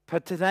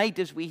 But tonight,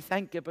 as we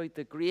think about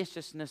the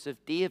graciousness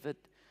of David,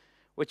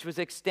 which was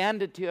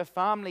extended to a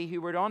family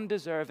who were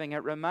undeserving,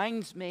 it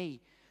reminds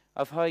me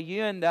of how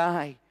you and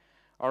I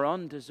are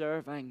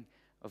undeserving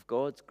of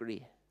God's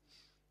grace.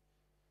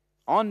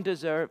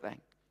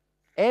 Undeserving.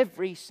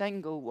 Every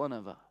single one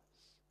of us,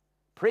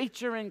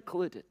 preacher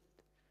included,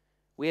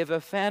 we have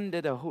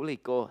offended a holy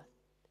God.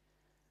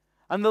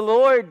 And the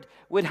Lord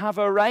would have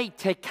a right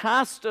to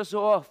cast us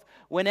off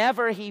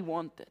whenever He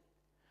wanted.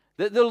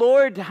 That the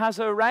Lord has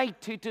a right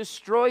to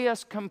destroy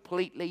us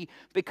completely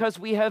because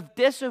we have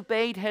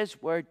disobeyed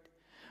His word.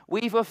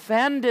 We've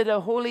offended a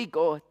holy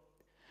God.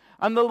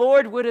 And the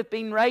Lord would have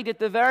been right at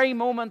the very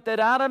moment that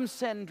Adam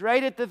sinned,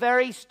 right at the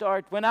very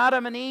start, when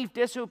Adam and Eve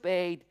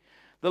disobeyed,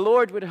 the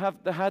Lord would have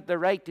had the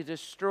right to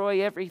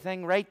destroy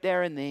everything right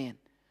there and then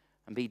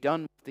and be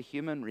done with the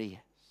human race.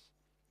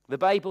 The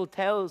Bible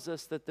tells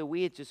us that the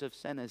wages of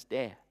sin is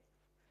death.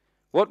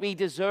 What we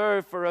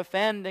deserve for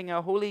offending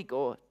a holy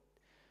God,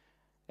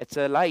 it's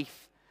a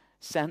life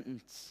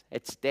sentence.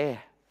 It's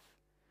death.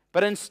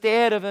 But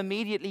instead of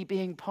immediately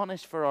being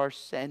punished for our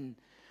sin,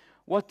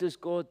 what does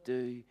God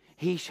do?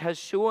 He has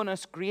shown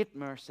us great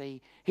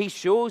mercy. He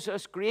shows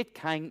us great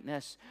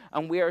kindness,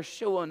 and we are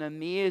shown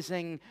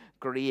amazing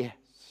grace.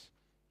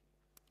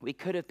 We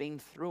could have been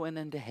thrown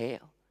into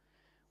hell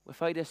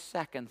without a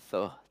second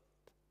thought.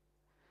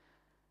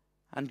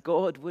 And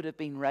God would have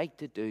been right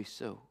to do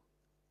so.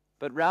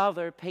 But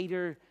rather,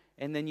 Peter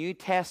in the New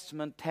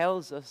Testament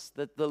tells us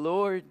that the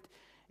Lord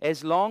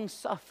is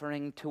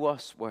long-suffering to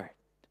usward,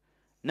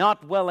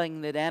 not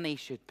willing that any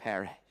should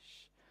perish,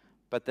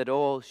 but that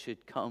all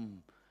should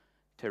come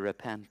to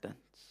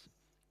repentance.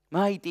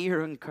 My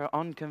dear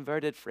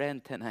unconverted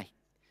friend tonight,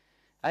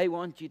 I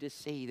want you to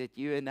see that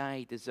you and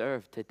I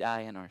deserve to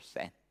die in our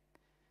sin.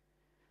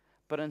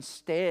 But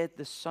instead,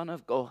 the Son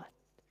of God,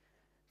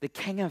 the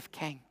King of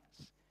Kings,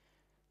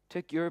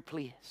 took your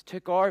place,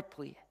 took our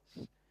place,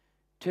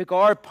 took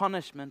our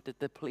punishment at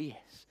the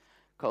place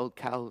called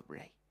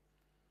Calvary.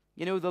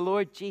 You know, the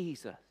Lord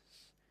Jesus,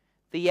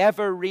 the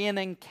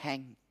ever-reigning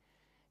King,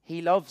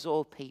 He loves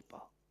all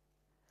people.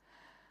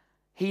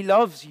 He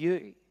loves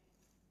you.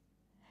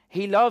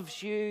 He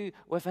loves you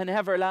with an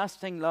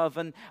everlasting love.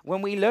 And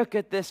when we look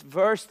at this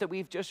verse that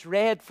we've just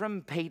read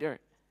from Peter,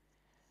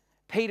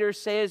 Peter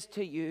says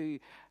to you,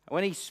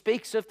 when he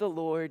speaks of the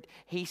Lord,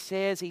 he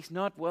says He's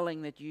not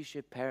willing that you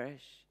should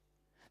perish.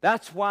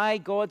 That's why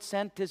God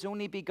sent His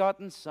only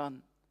begotten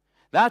Son.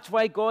 That's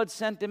why God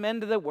sent Him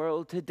into the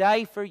world to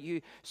die for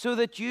you, so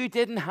that you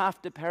didn't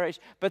have to perish,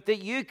 but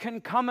that you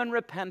can come in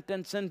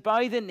repentance and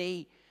bow the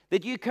knee,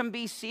 that you can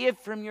be saved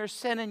from your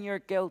sin and your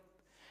guilt.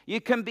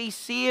 You can be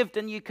saved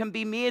and you can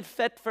be made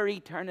fit for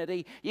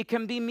eternity. You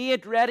can be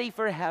made ready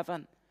for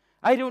heaven.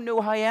 I don't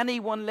know how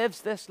anyone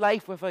lives this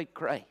life without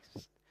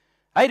Christ.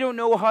 I don't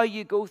know how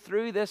you go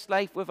through this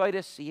life without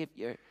a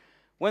Savior.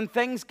 When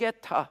things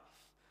get tough,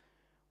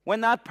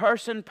 when that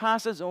person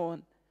passes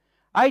on,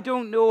 I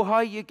don't know how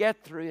you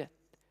get through it.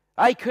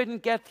 I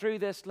couldn't get through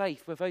this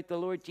life without the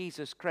Lord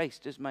Jesus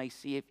Christ as my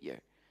Savior.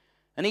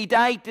 And He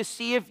died to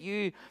save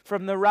you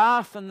from the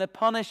wrath and the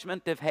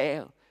punishment of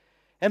hell.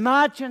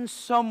 Imagine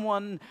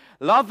someone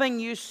loving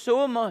you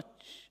so much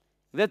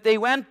that they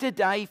went to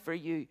die for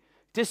you,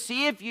 to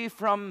save you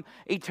from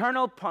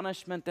eternal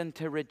punishment and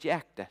to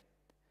reject it.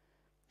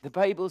 The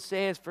Bible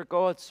says, for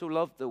God so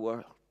loved the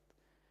world,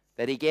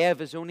 that He gave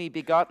His only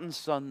begotten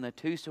Son, that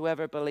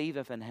whosoever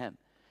believeth in Him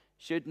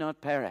should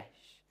not perish,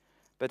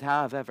 but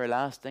have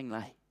everlasting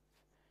life.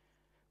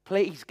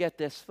 Please get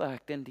this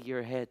fact into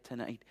your head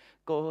tonight.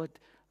 God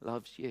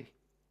loves you.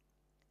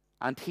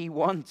 And He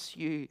wants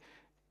you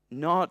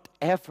not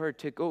ever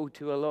to go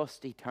to a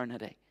lost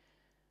eternity.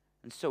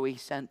 And so He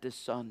sent His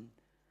Son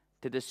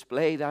to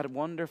display that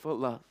wonderful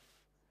love.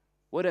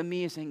 What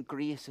amazing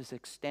grace is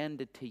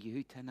extended to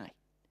you tonight.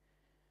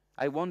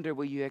 I wonder,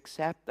 will you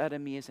accept that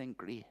amazing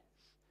grace?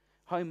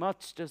 How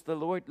much does the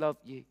Lord love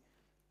you?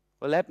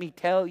 Well, let me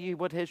tell you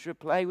what His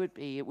reply would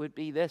be. It would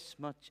be this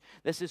much.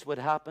 This is what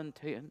happened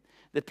to Him.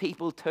 The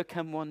people took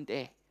Him one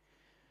day,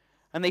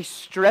 and they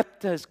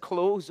stripped His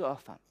clothes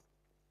off Him,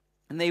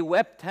 and they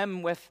whipped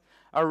Him with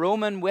a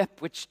Roman whip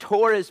which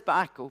tore His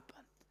back open.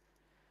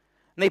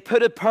 And they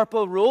put a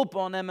purple robe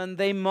on Him, and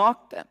they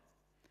mocked Him.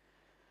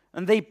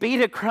 And they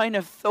beat a crown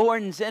of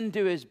thorns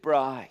into His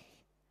brow.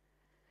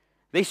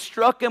 They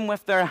struck Him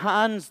with their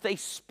hands. They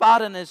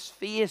spat in His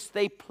face.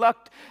 They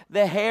plucked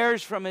the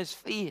hairs from His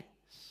face.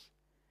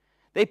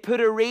 They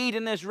put a reed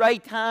in His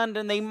right hand,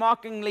 and they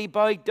mockingly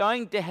bowed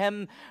down to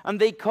Him, and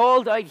they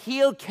called out,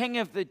 "Hail, King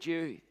of the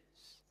Jews!"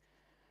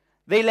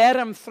 They led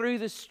Him through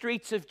the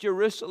streets of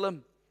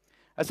Jerusalem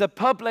as a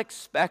public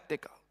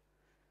spectacle.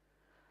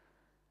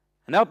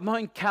 And up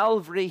Mount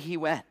Calvary He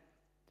went.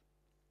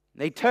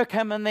 They took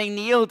Him and they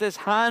nailed His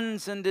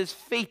hands and His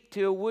feet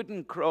to a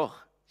wooden cross.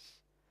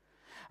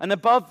 And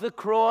above the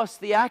cross,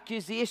 the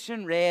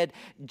accusation read,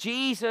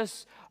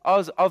 "Jesus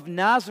of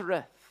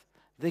Nazareth,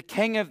 the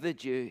King of the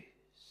Jews."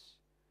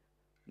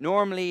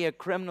 Normally, a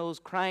criminal's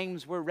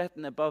crimes were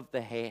written above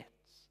the heads.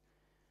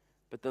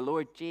 But the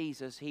Lord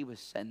Jesus, He was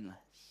sinless.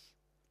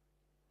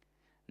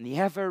 And the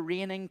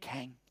ever-reigning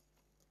King,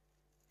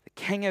 the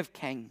King of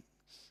Kings,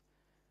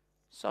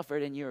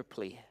 suffered in your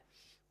place.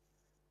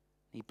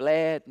 He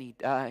bled and He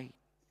died.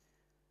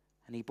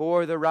 And He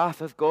bore the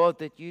wrath of God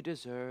that you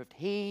deserved.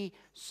 He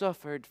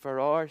suffered for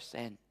our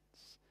sins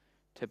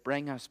to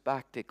bring us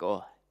back to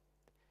God.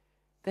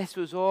 This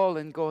was all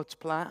in God's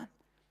plan.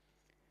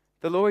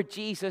 The Lord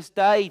Jesus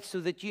died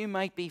so that you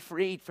might be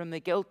freed from the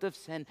guilt of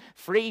sin,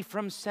 free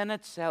from sin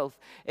itself,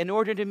 in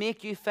order to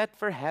make you fit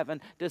for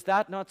heaven. Does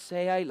that not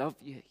say, "I love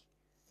you"?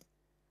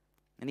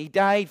 And He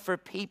died for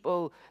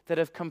people that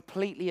have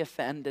completely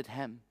offended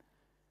Him.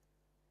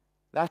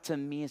 That's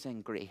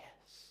amazing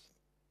grace,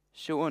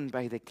 shown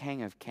by the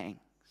King of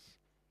Kings.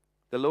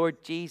 The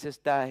Lord Jesus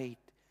died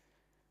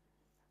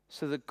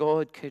so that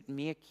God could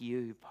make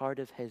you part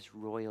of His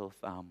royal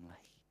family.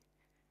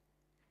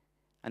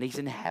 And He's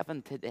in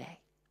heaven today.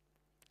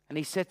 And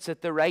he sits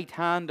at the right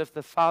hand of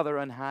the Father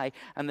on high.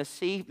 And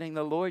this evening,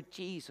 the Lord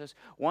Jesus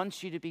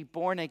wants you to be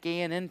born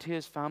again into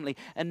his family.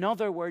 In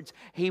other words,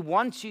 he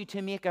wants you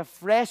to make a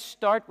fresh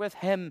start with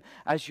him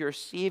as your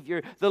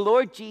Savior. The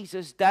Lord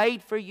Jesus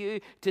died for you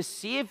to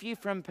save you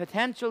from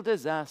potential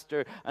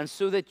disaster and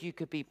so that you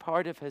could be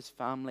part of his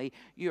family.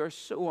 You are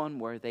so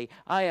unworthy.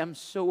 I am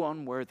so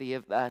unworthy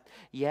of that.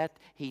 Yet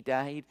he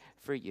died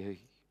for you.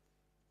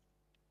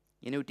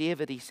 You know,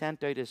 David, he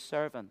sent out his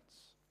servants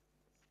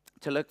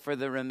to look for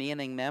the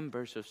remaining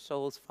members of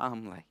Saul's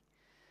family.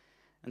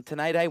 And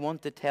tonight I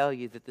want to tell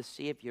you that the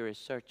Savior is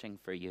searching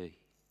for you.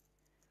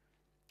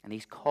 And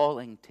he's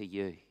calling to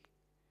you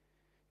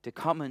to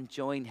come and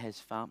join his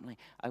family.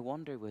 I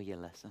wonder, will you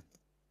listen?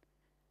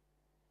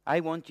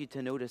 I want you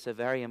to notice a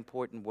very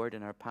important word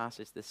in our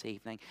passage this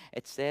evening.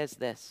 It says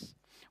this.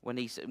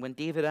 When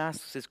David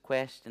asks his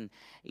question,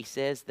 he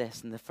says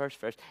this in the first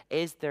verse.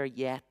 Is there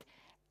yet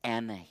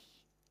any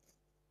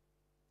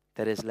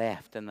that is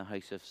left in the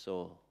house of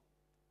Saul?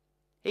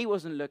 He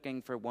wasn't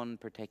looking for one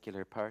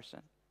particular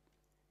person.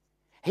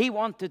 He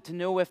wanted to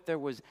know if there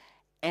was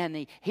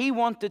any. He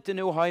wanted to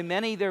know how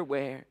many there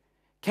were.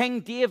 King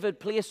David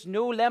placed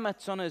no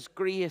limits on his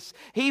grace.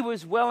 He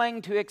was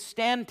willing to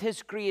extend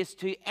his grace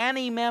to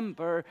any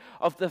member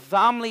of the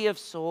family of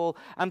Saul.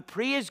 And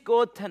praise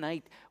God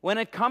tonight, when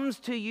it comes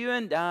to you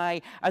and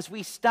I, as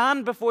we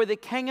stand before the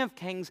King of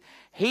Kings,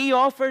 he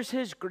offers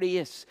his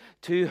grace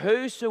to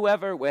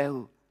whosoever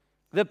will.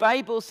 The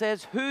Bible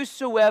says,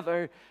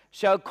 whosoever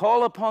shall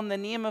call upon the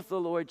name of the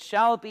Lord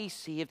shall be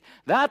saved.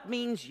 That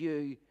means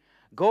you.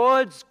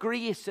 God's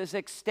grace is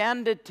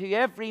extended to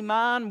every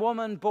man,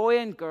 woman, boy,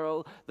 and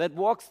girl that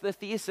walks the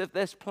face of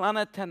this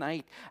planet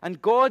tonight.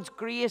 And God's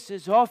grace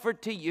is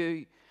offered to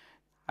you.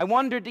 I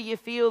wonder, do you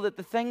feel that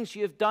the things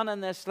you have done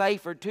in this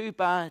life are too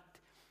bad?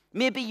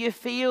 Maybe you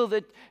feel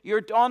that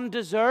you're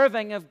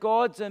undeserving of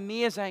God's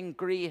amazing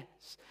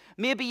grace.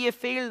 Maybe you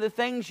feel the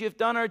things you've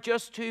done are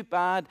just too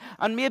bad.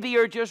 And maybe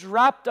you're just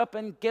wrapped up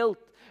in guilt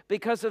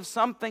because of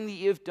something that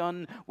you've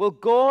done. Well,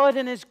 God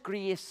in his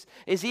grace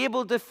is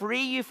able to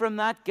free you from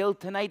that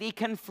guilt tonight. He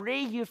can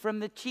free you from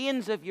the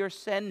chains of your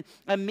sin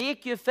and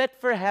make you fit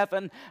for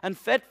heaven and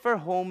fit for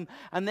home.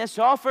 And this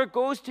offer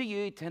goes to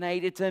you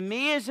tonight. It's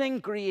amazing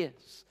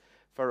grace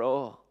for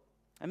all.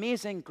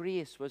 Amazing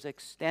grace was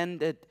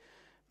extended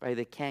by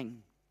the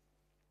King.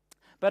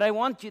 But I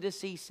want you to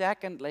see,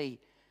 secondly,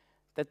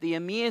 that the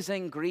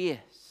amazing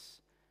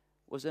grace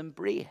was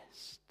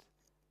embraced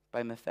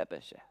by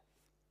Mephibosheth.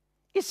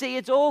 You see,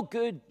 it's all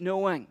good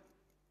knowing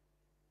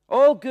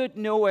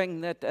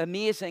that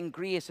amazing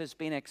grace has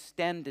been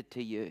extended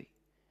to you.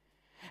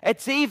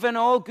 It's even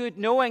all good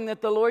knowing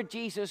that the Lord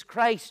Jesus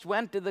Christ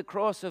went to the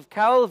cross of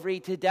Calvary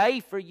to die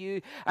for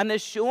you and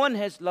has shown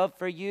his love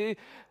for you,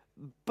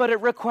 but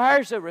it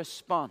requires a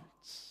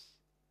response.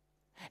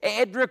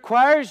 It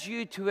requires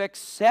you to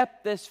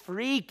accept this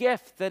free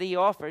gift that he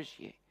offers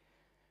you.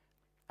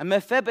 And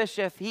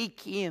Mephibosheth, he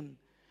came.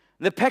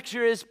 The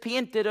picture is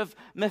painted of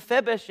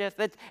Mephibosheth.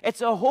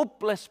 It's a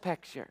hopeless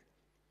picture.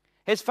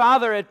 His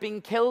father had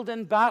been killed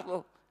in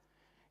battle.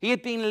 He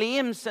had been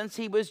lame since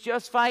he was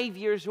just 5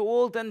 years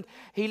old, and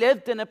he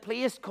lived in a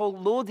place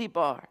called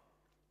Lodebar.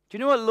 Do you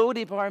know what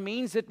Lodebar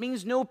means? It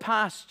means no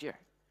pasture.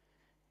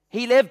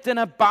 He lived in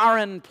a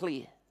barren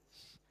place.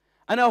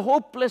 And a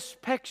hopeless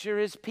picture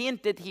is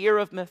painted here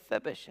of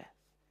Mephibosheth.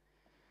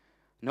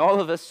 And all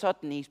of a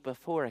sudden, he's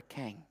before a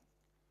king.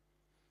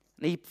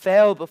 And he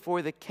fell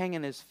before the king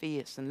in his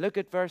face. And look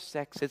at verse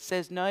 6. It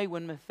says, now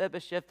when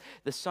Mephibosheth,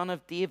 the son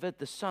of David,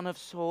 the son of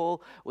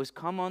Saul, was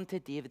come unto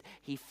David,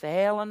 he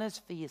fell on his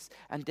face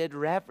and did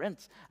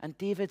reverence. And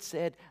David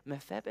said,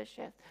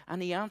 Mephibosheth.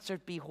 And he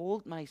answered,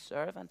 behold my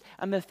servant.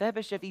 And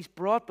Mephibosheth, he's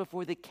brought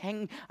before the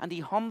king, and he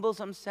humbles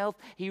himself.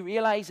 He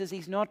realizes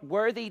he's not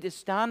worthy to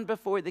stand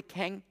before the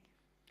king.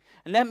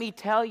 And let me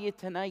tell you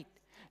tonight,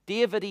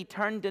 David, he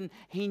turned and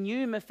he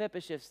knew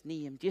Mephibosheth's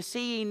name. Do you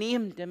see, he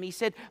named him. He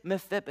said,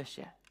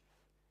 Mephibosheth.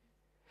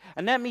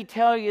 And let me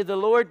tell you, the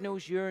Lord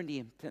knows your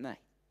name tonight.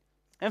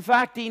 In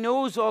fact, he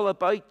knows all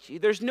about you.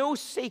 There's no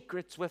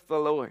secrets with the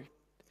Lord.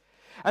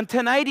 And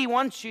tonight he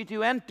wants you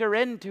to enter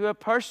into a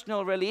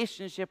personal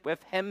relationship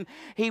with him.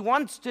 He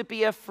wants to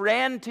be a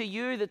friend to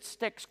you that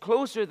sticks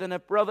closer than a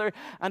brother.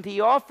 And he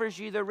offers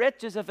you the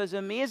riches of his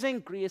amazing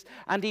grace.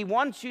 And he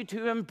wants you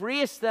to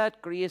embrace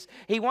that grace.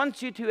 He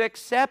wants you to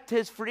accept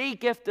his free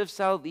gift of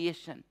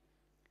salvation.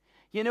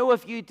 You know,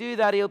 if you do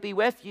that, he'll be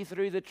with you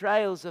through the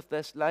trials of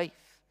this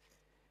life.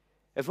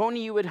 If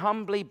only you would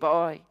humbly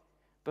bow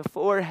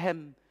before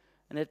him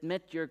and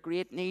admit your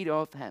great need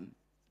of him.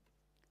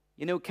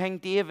 You know, King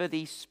David,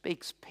 he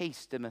speaks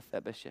peace to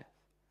Mephibosheth.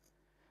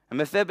 And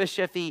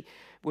Mephibosheth, he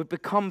would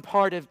become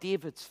part of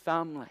David's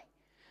family.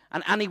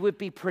 And he would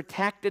be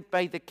protected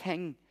by the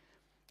king.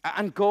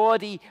 And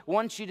God, he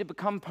wants you to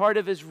become part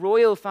of his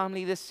royal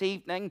family this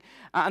evening.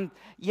 And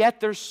yet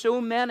there's so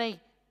many,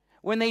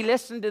 when they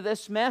listen to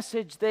this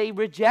message, they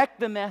reject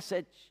the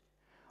message.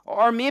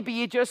 Or maybe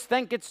you just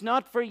think it's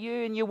not for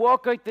you and you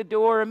walk out the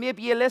door, or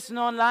maybe you listen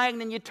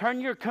online and you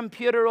turn your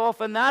computer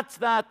off and that's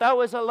that. That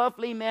was a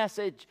lovely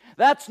message.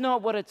 That's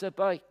not what it's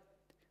about.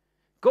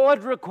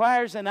 God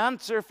requires an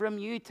answer from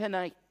you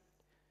tonight.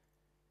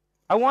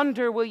 I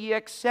wonder, will you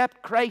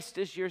accept Christ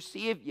as your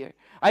Savior?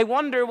 I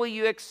wonder, will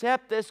you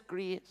accept this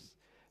grace?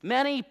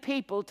 Many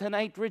people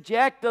tonight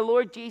reject the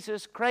Lord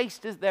Jesus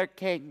Christ as their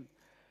King.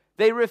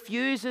 They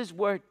refuse His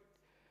word.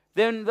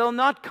 They'll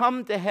not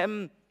come to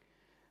Him.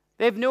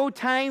 They have no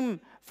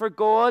time for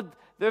God.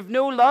 They have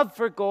no love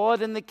for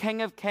God and the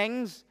King of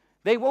Kings.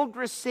 They won't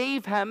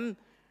receive Him.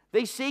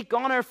 They seek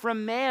honor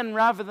from men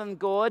rather than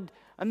God,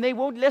 and they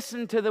won't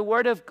listen to the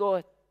word of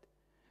God.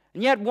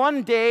 And yet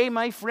one day,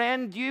 my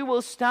friend, you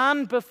will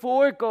stand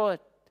before God,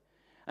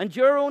 and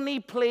your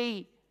only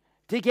plea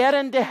to get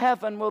into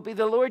heaven will be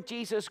the Lord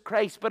Jesus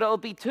Christ, but it'll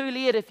be too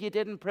late if you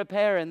didn't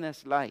prepare in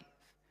this life.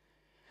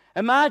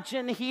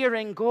 Imagine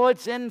hearing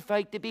God's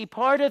invite to be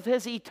part of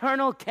His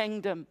eternal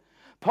kingdom,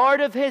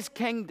 part of His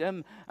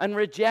kingdom, and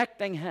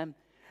rejecting Him.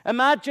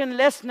 Imagine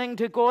listening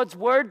to God's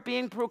word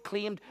being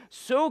proclaimed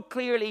so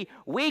clearly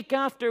week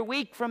after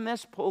week from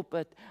this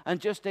pulpit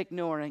and just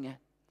ignoring it.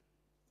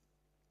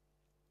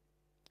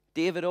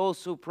 David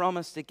also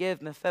promised to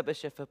give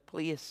Mephibosheth a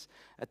place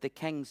at the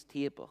king's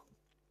table.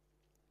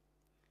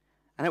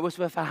 And it was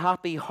with a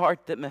happy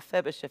heart that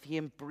Mephibosheth, he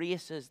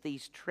embraces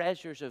these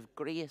treasures of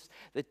grace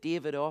that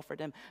David offered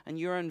him. And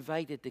you're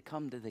invited to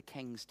come to the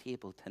king's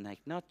table tonight.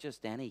 Not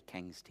just any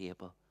king's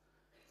table.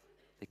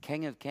 The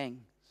King of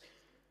Kings,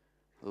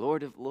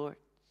 Lord of Lords,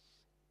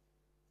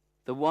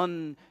 the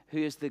one who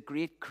is the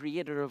great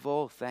creator of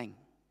all things.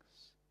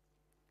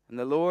 And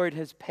the Lord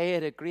has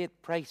paid a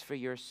great price for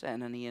your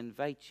sin, and He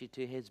invites you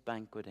to His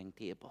banqueting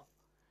table.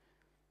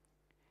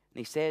 And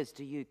He says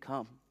to you,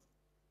 come,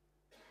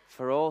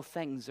 for all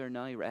things are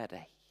now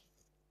ready.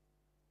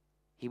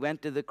 He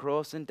went to the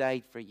cross and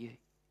died for you,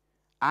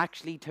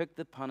 actually took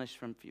the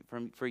punishment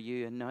for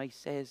you, and now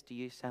says to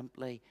you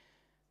simply,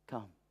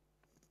 come.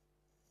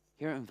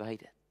 You're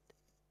invited.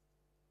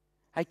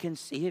 I can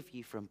save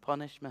you from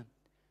punishment.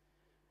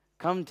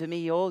 Come to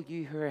me, all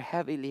you who are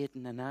heavy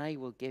laden, and I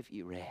will give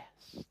you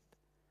rest.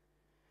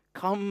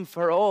 Come,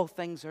 for all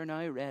things are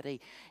now ready.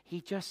 He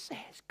just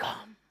says,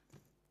 come.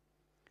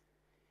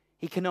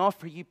 He can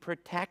offer you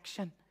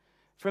protection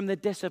from the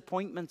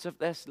disappointments of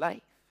this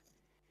life.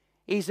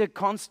 He's a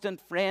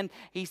constant friend.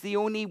 He's the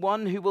only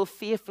one who will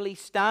faithfully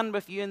stand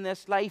with you in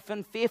this life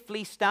and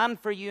faithfully stand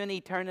for you in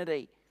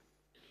eternity.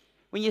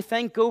 When you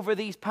think over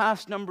these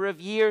past number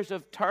of years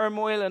of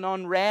turmoil and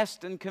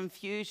unrest and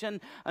confusion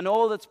and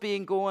all that's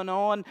been going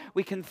on,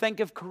 we can think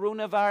of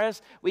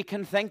coronavirus, we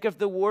can think of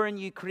the war in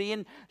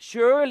Ukraine.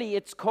 Surely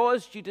it's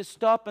caused you to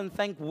stop and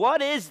think,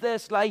 what is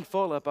this life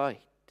all about?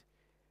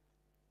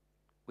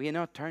 Will you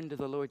not turn to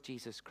the Lord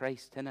Jesus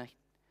Christ tonight?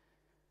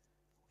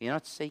 Will you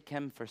not seek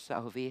Him for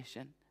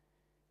salvation?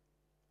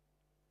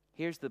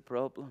 Here's the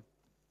problem.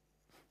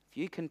 If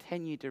you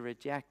continue to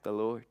reject the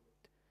Lord,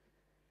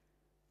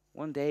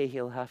 one day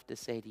He'll have to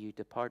say to you,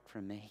 depart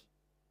from me.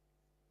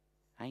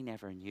 I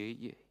never knew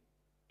you,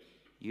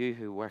 you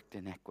who worked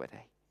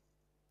iniquity.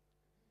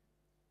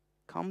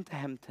 Come to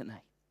Him tonight.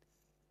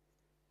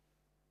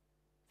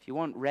 If you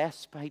want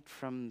respite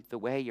from the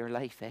way your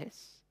life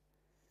is,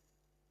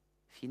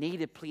 if you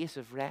need a place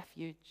of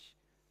refuge,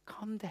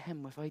 come to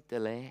Him without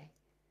delay.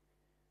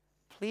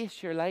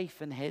 Place your life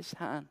in His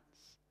hands.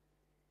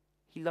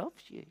 He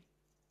loves you.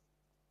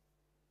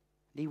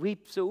 And He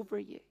weeps over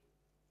you.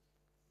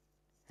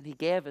 And He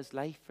gave His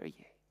life for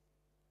you.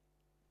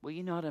 Will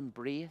you not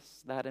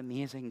embrace that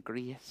amazing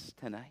grace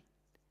tonight?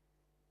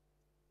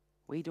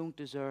 We don't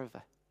deserve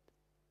it.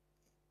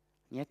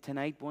 And yet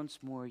tonight, once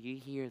more, you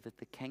hear that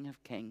the King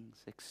of Kings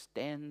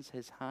extends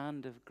His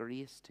hand of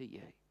grace to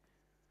you.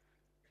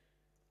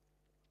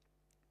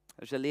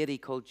 There's a lady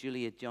called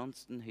Julia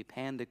Johnston who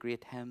penned a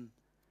great hymn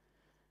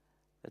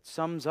that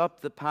sums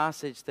up the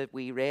passage that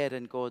we read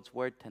in God's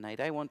Word tonight.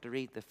 I want to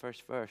read the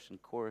first verse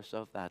and chorus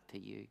of that to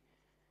you.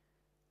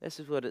 This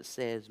is what it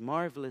says.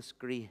 Marvelous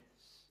grace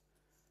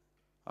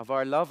of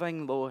our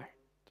loving Lord,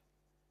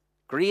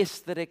 grace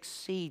that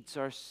exceeds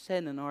our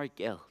sin and our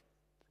guilt,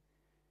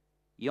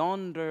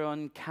 yonder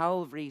on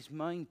Calvary's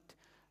mount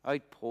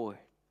outpoured,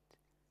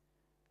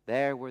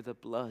 there where the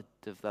blood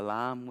of the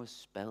Lamb was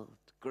spilled.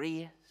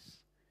 Grace,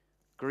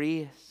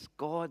 grace,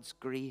 God's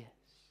grace,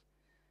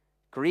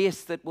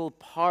 grace that will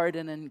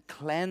pardon and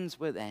cleanse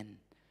within.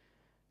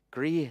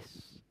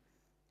 Grace,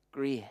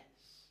 grace,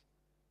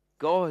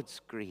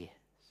 God's grace.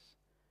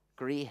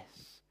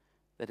 Grace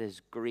that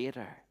is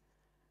greater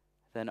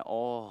than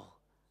all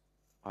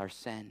our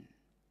sin.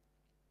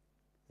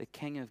 The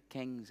King of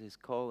Kings is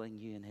calling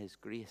you in His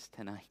grace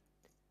tonight.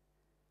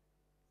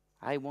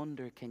 I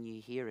wonder, can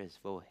you hear His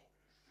voice?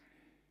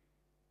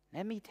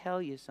 Let me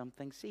tell you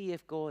something. See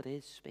if God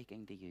is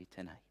speaking to you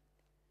tonight.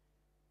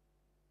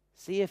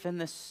 See if in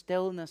the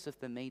stillness of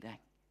the meeting,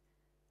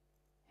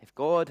 if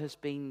God has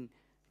been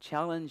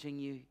challenging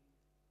you,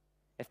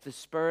 if the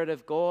Spirit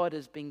of God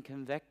has been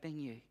convicting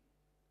you.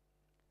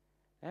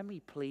 let me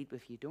plead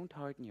with you, don't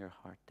harden your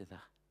heart to that.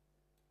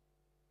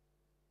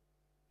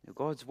 Now,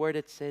 God's word,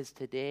 it says,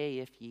 today,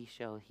 if ye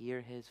shall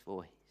hear his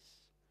voice,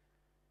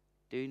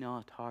 do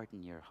not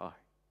harden your heart.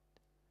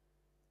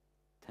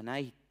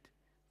 Tonight,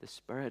 the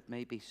Spirit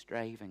may be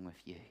striving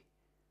with you.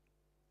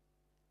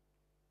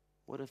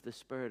 What if the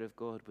Spirit of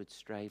God would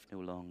strive no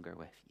longer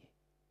with you?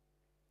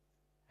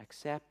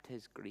 Accept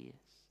his grace.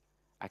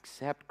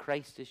 Accept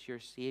Christ as your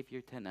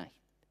Savior tonight.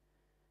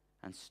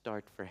 And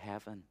start for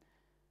heaven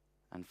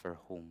and for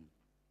home.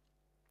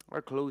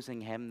 Our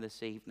closing hymn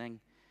this evening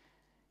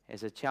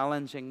is a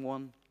challenging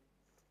one,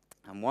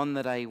 and one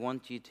that I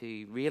want you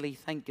to really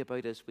think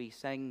about as we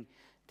sing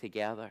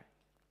together.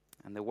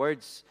 And the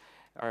words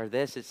are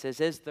this. It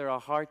says, is there a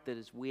heart that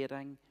is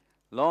waiting,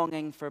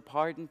 longing for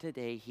pardon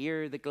today?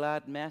 Hear the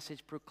glad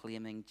message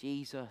proclaiming,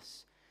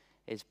 Jesus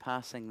is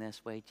passing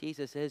this way.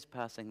 Jesus is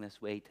passing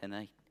this way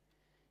tonight.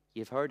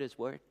 You've heard his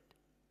word,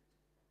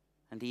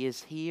 and he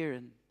is here,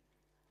 and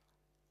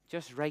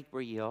just right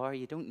where you are.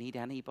 You don't need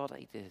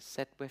anybody to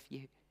sit with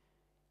you.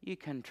 You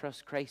can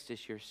trust Christ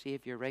as your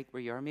Savior right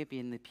where you are, maybe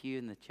in the pew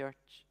in the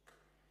church,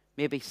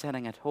 maybe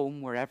sitting at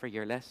home wherever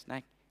you're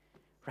listening.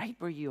 Right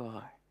where you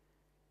are,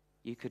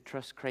 you could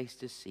trust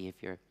Christ as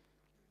Savior.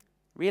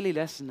 Really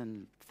listen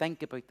and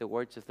think about the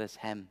words of this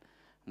hymn.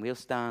 And we'll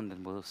stand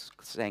and we'll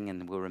sing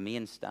and we'll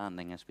remain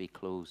standing as we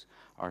close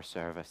our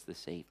service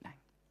this evening.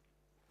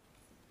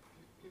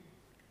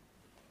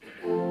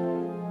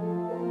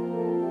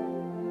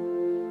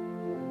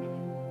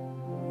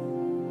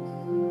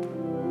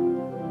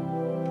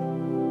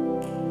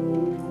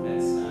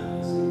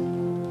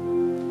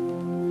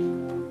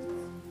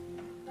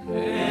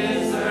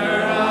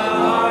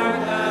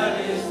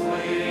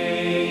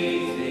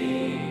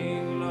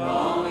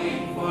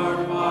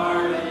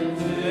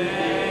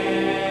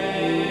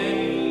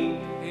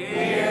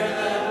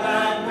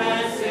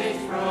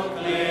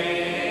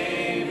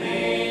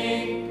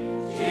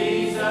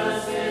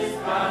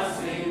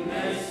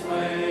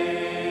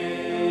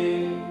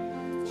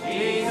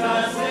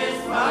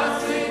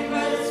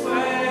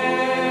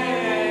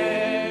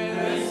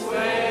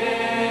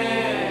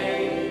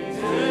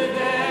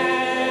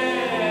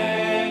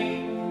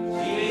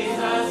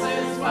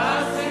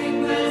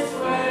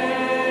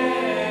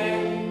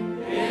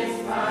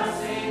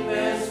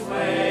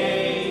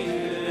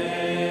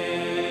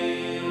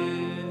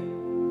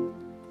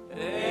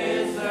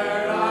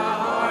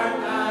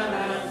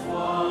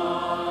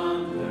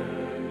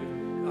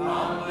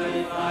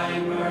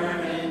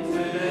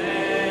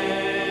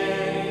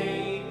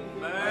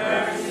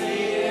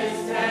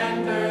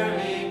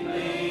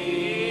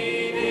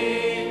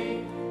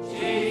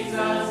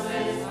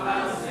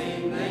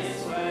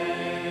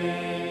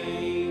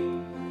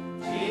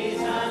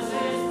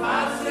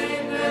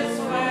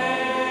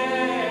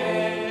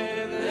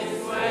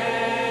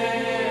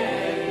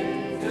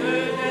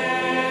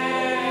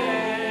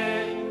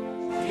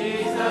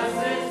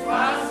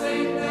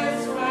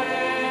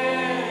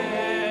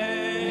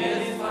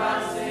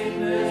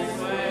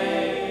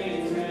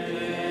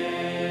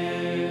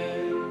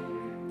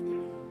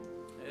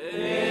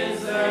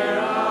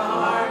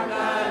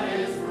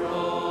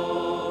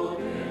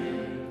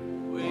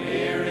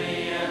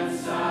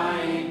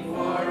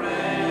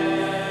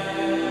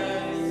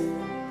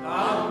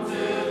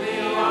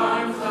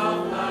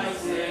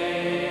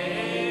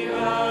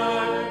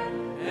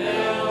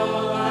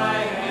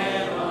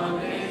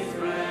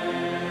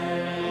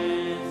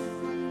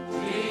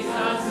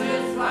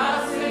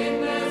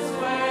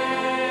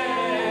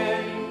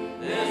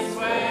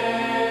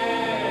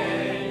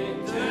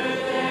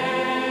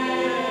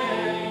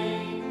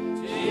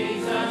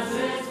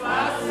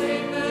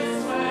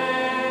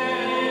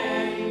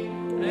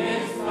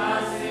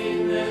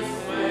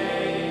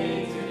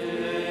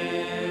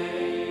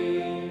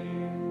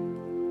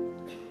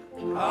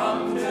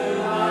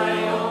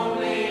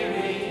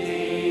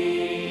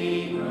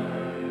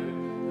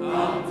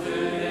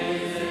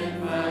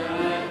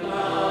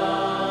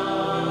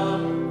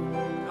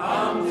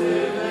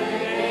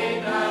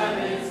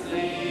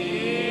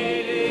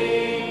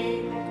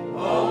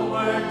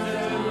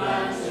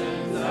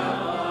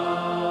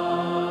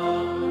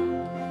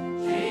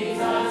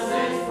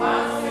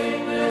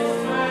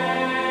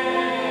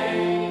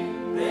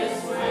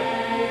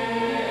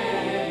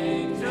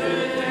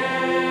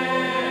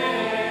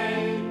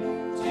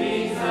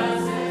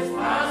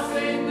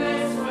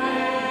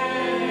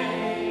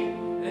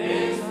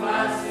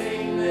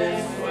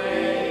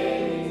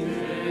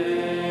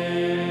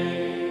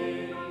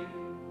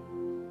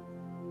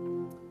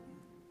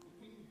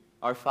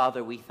 Our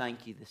Father, we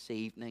thank you this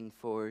evening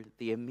for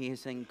the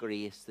amazing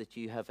grace that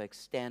you have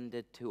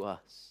extended to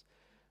us.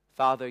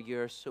 Father,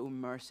 you're so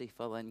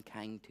merciful and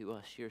kind to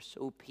us. You're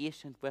so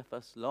patient with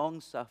us,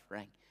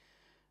 long-suffering.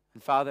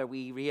 And Father,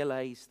 we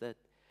realize that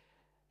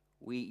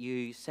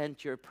you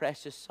sent your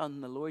precious Son,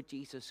 the Lord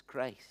Jesus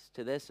Christ,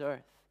 to this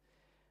earth.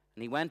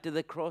 And he went to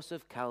the cross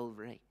of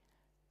Calvary.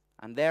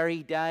 And there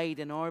he died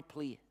in our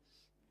place.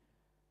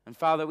 And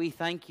Father, we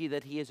thank you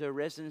that he is a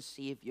risen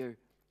Savior.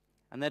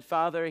 And that,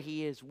 Father,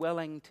 he is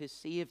willing to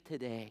save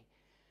today.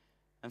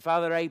 And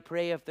Father, I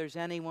pray if there's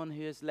anyone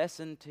who has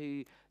listened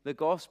to the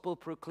gospel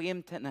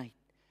proclaimed tonight,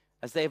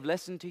 as they've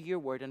listened to your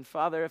word, and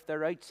Father, if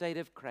they're outside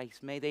of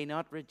Christ, may they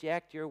not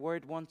reject your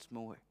word once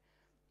more.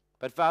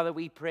 But Father,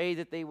 we pray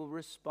that they will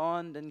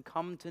respond and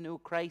come to know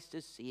Christ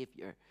as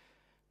Savior.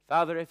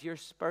 Father, if your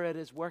Spirit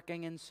is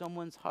working in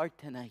someone's heart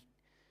tonight,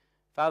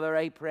 Father,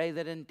 I pray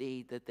that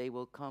indeed that they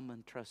will come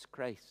and trust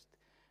Christ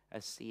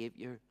as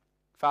Savior.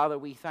 Father,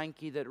 we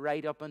thank you that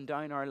right up and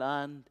down our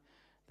land,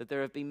 that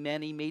there have been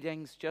many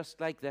meetings just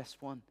like this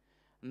one,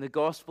 and the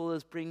gospel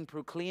is being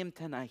proclaimed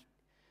tonight.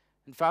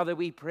 And Father,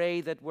 we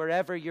pray that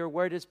wherever your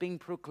word is being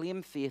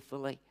proclaimed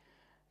faithfully,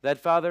 that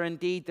Father,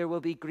 indeed there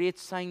will be great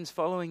signs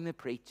following the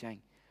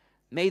preaching.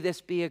 May this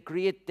be a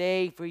great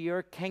day for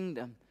your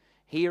kingdom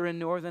here in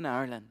Northern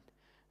Ireland.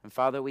 And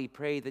Father, we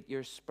pray that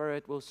your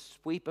Spirit will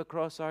sweep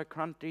across our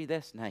country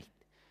this night.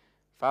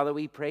 Father,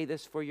 we pray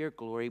this for your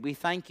glory. We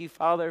thank you,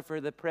 Father, for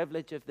the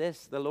privilege of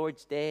this, the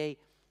Lord's Day.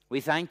 We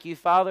thank you,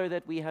 Father,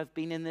 that we have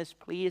been in this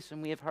place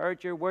and we have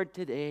heard your word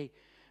today.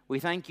 We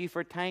thank you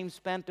for time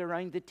spent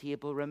around the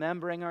table,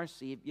 remembering our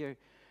Savior.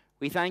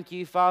 We thank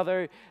you,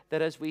 Father,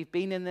 that as we've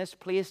been in this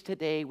place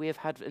today, we have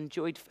had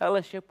enjoyed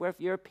fellowship with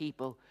your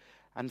people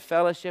and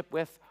fellowship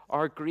with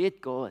our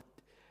great God.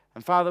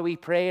 And Father, we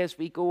pray as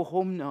we go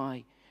home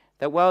now,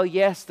 that while,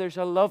 yes, there's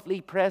a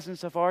lovely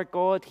presence of our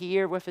God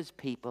here with his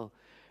people,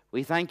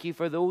 we thank you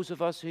for those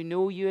of us who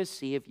know you as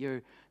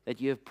Savior,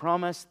 that you have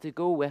promised to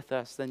go with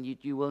us, and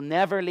you will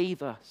never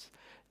leave us,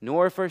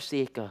 nor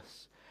forsake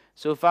us.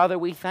 So, Father,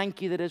 we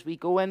thank you that as we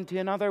go into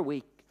another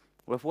week,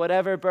 with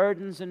whatever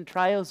burdens and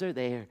trials are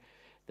there,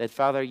 that,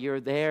 Father, you're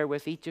there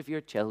with each of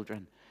your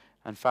children.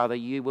 And, Father,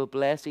 you will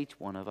bless each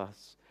one of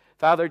us.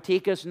 Father,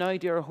 take us now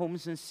to our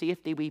homes in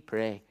safety, we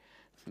pray.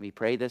 And we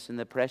pray this in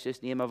the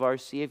precious name of our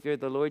Savior,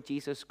 the Lord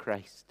Jesus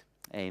Christ.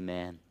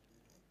 Amen.